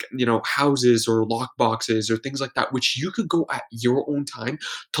 things like, houses or lock boxes or things like that, which you could go at your own time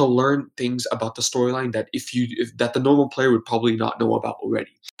to learn things about the storyline that that the normal player would probably not know about already.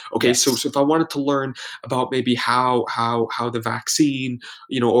 Okay, Yes. so if I wanted to learn about maybe how the vaccine,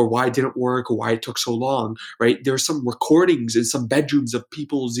 or why it didn't work or why it took so long, right? There's some recordings in some bedrooms of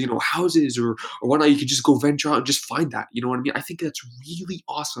people's, houses or whatnot. You could just go venture out and just find that. You know what I mean? I think that's really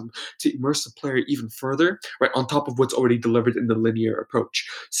awesome to immerse the player even further, right? On top of what's already delivered in the linear approach.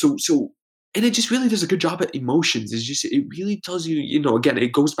 So and it just really does a good job at emotions. It really tells you, again,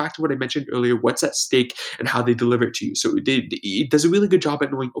 it goes back to what I mentioned earlier, what's at stake and how they deliver it to you. So it does a really good job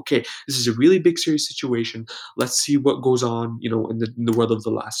at knowing, okay, this is a really big, serious situation. Let's see what goes on, in the world of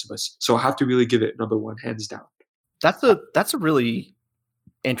The Last of Us. So I have to really give it number 1, hands down. That's a really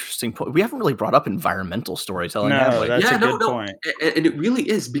interesting point. We haven't really brought up environmental storytelling. No, that's a good point. And it really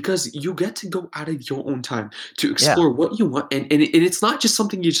is, because you get to go out of your own time to explore what you want, and it's not just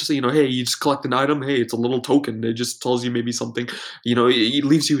something you just say, hey, you just collect an item, hey, it's a little token, it just tells you maybe something, it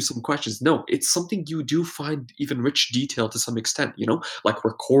leaves you with some questions. No, it's something you do find even rich detail to some extent, like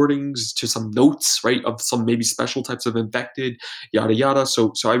recordings to some notes, right, of some maybe special types of infected, yada yada.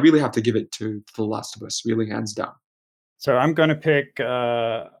 So I really have to give it to The Last of Us, really, hands down. So I'm going to pick,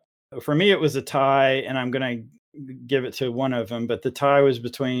 for me, it was a tie, and I'm going to give it to one of them, but the tie was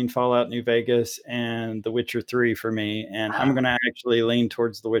between Fallout New Vegas and The Witcher 3 for me. And I'm going to actually lean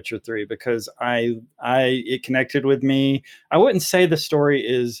towards The Witcher 3 because it connected with me. I wouldn't say the story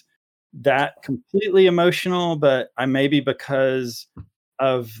is that completely emotional, but maybe because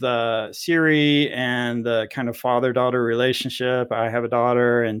of the Ciri and the kind of father-daughter relationship. I have a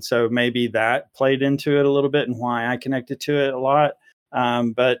daughter, and so maybe that played into it a little bit and why I connected to it a lot.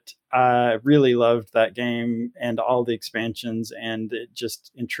 But I really loved that game and all the expansions, and it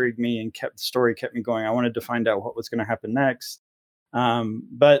just intrigued me and the story kept me going. I wanted to find out what was going to happen next.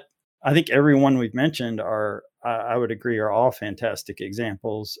 But I think everyone we've mentioned I would agree, are all fantastic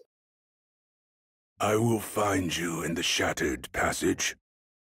examples. I will find you in the Shattered Passage.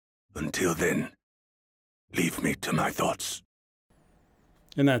 Until then, leave me to my thoughts.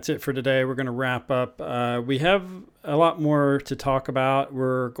 And that's it for today. We're going to wrap up. We have a lot more to talk about.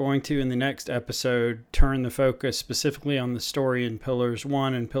 We're going to, in the next episode, turn the focus specifically on the story in Pillars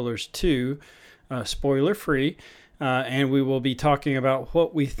 1 and Pillars 2, spoiler free. And we will be talking about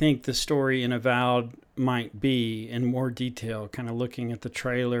what we think the story in Avowed might be in more detail, kind of looking at the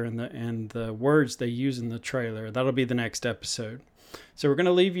trailer and the words they use in the trailer. That'll be the next episode. So we're going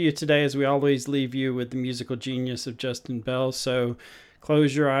to leave you today, as we always leave you, with the musical genius of Justin Bell. So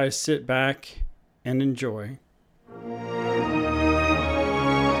close your eyes, sit back, and enjoy.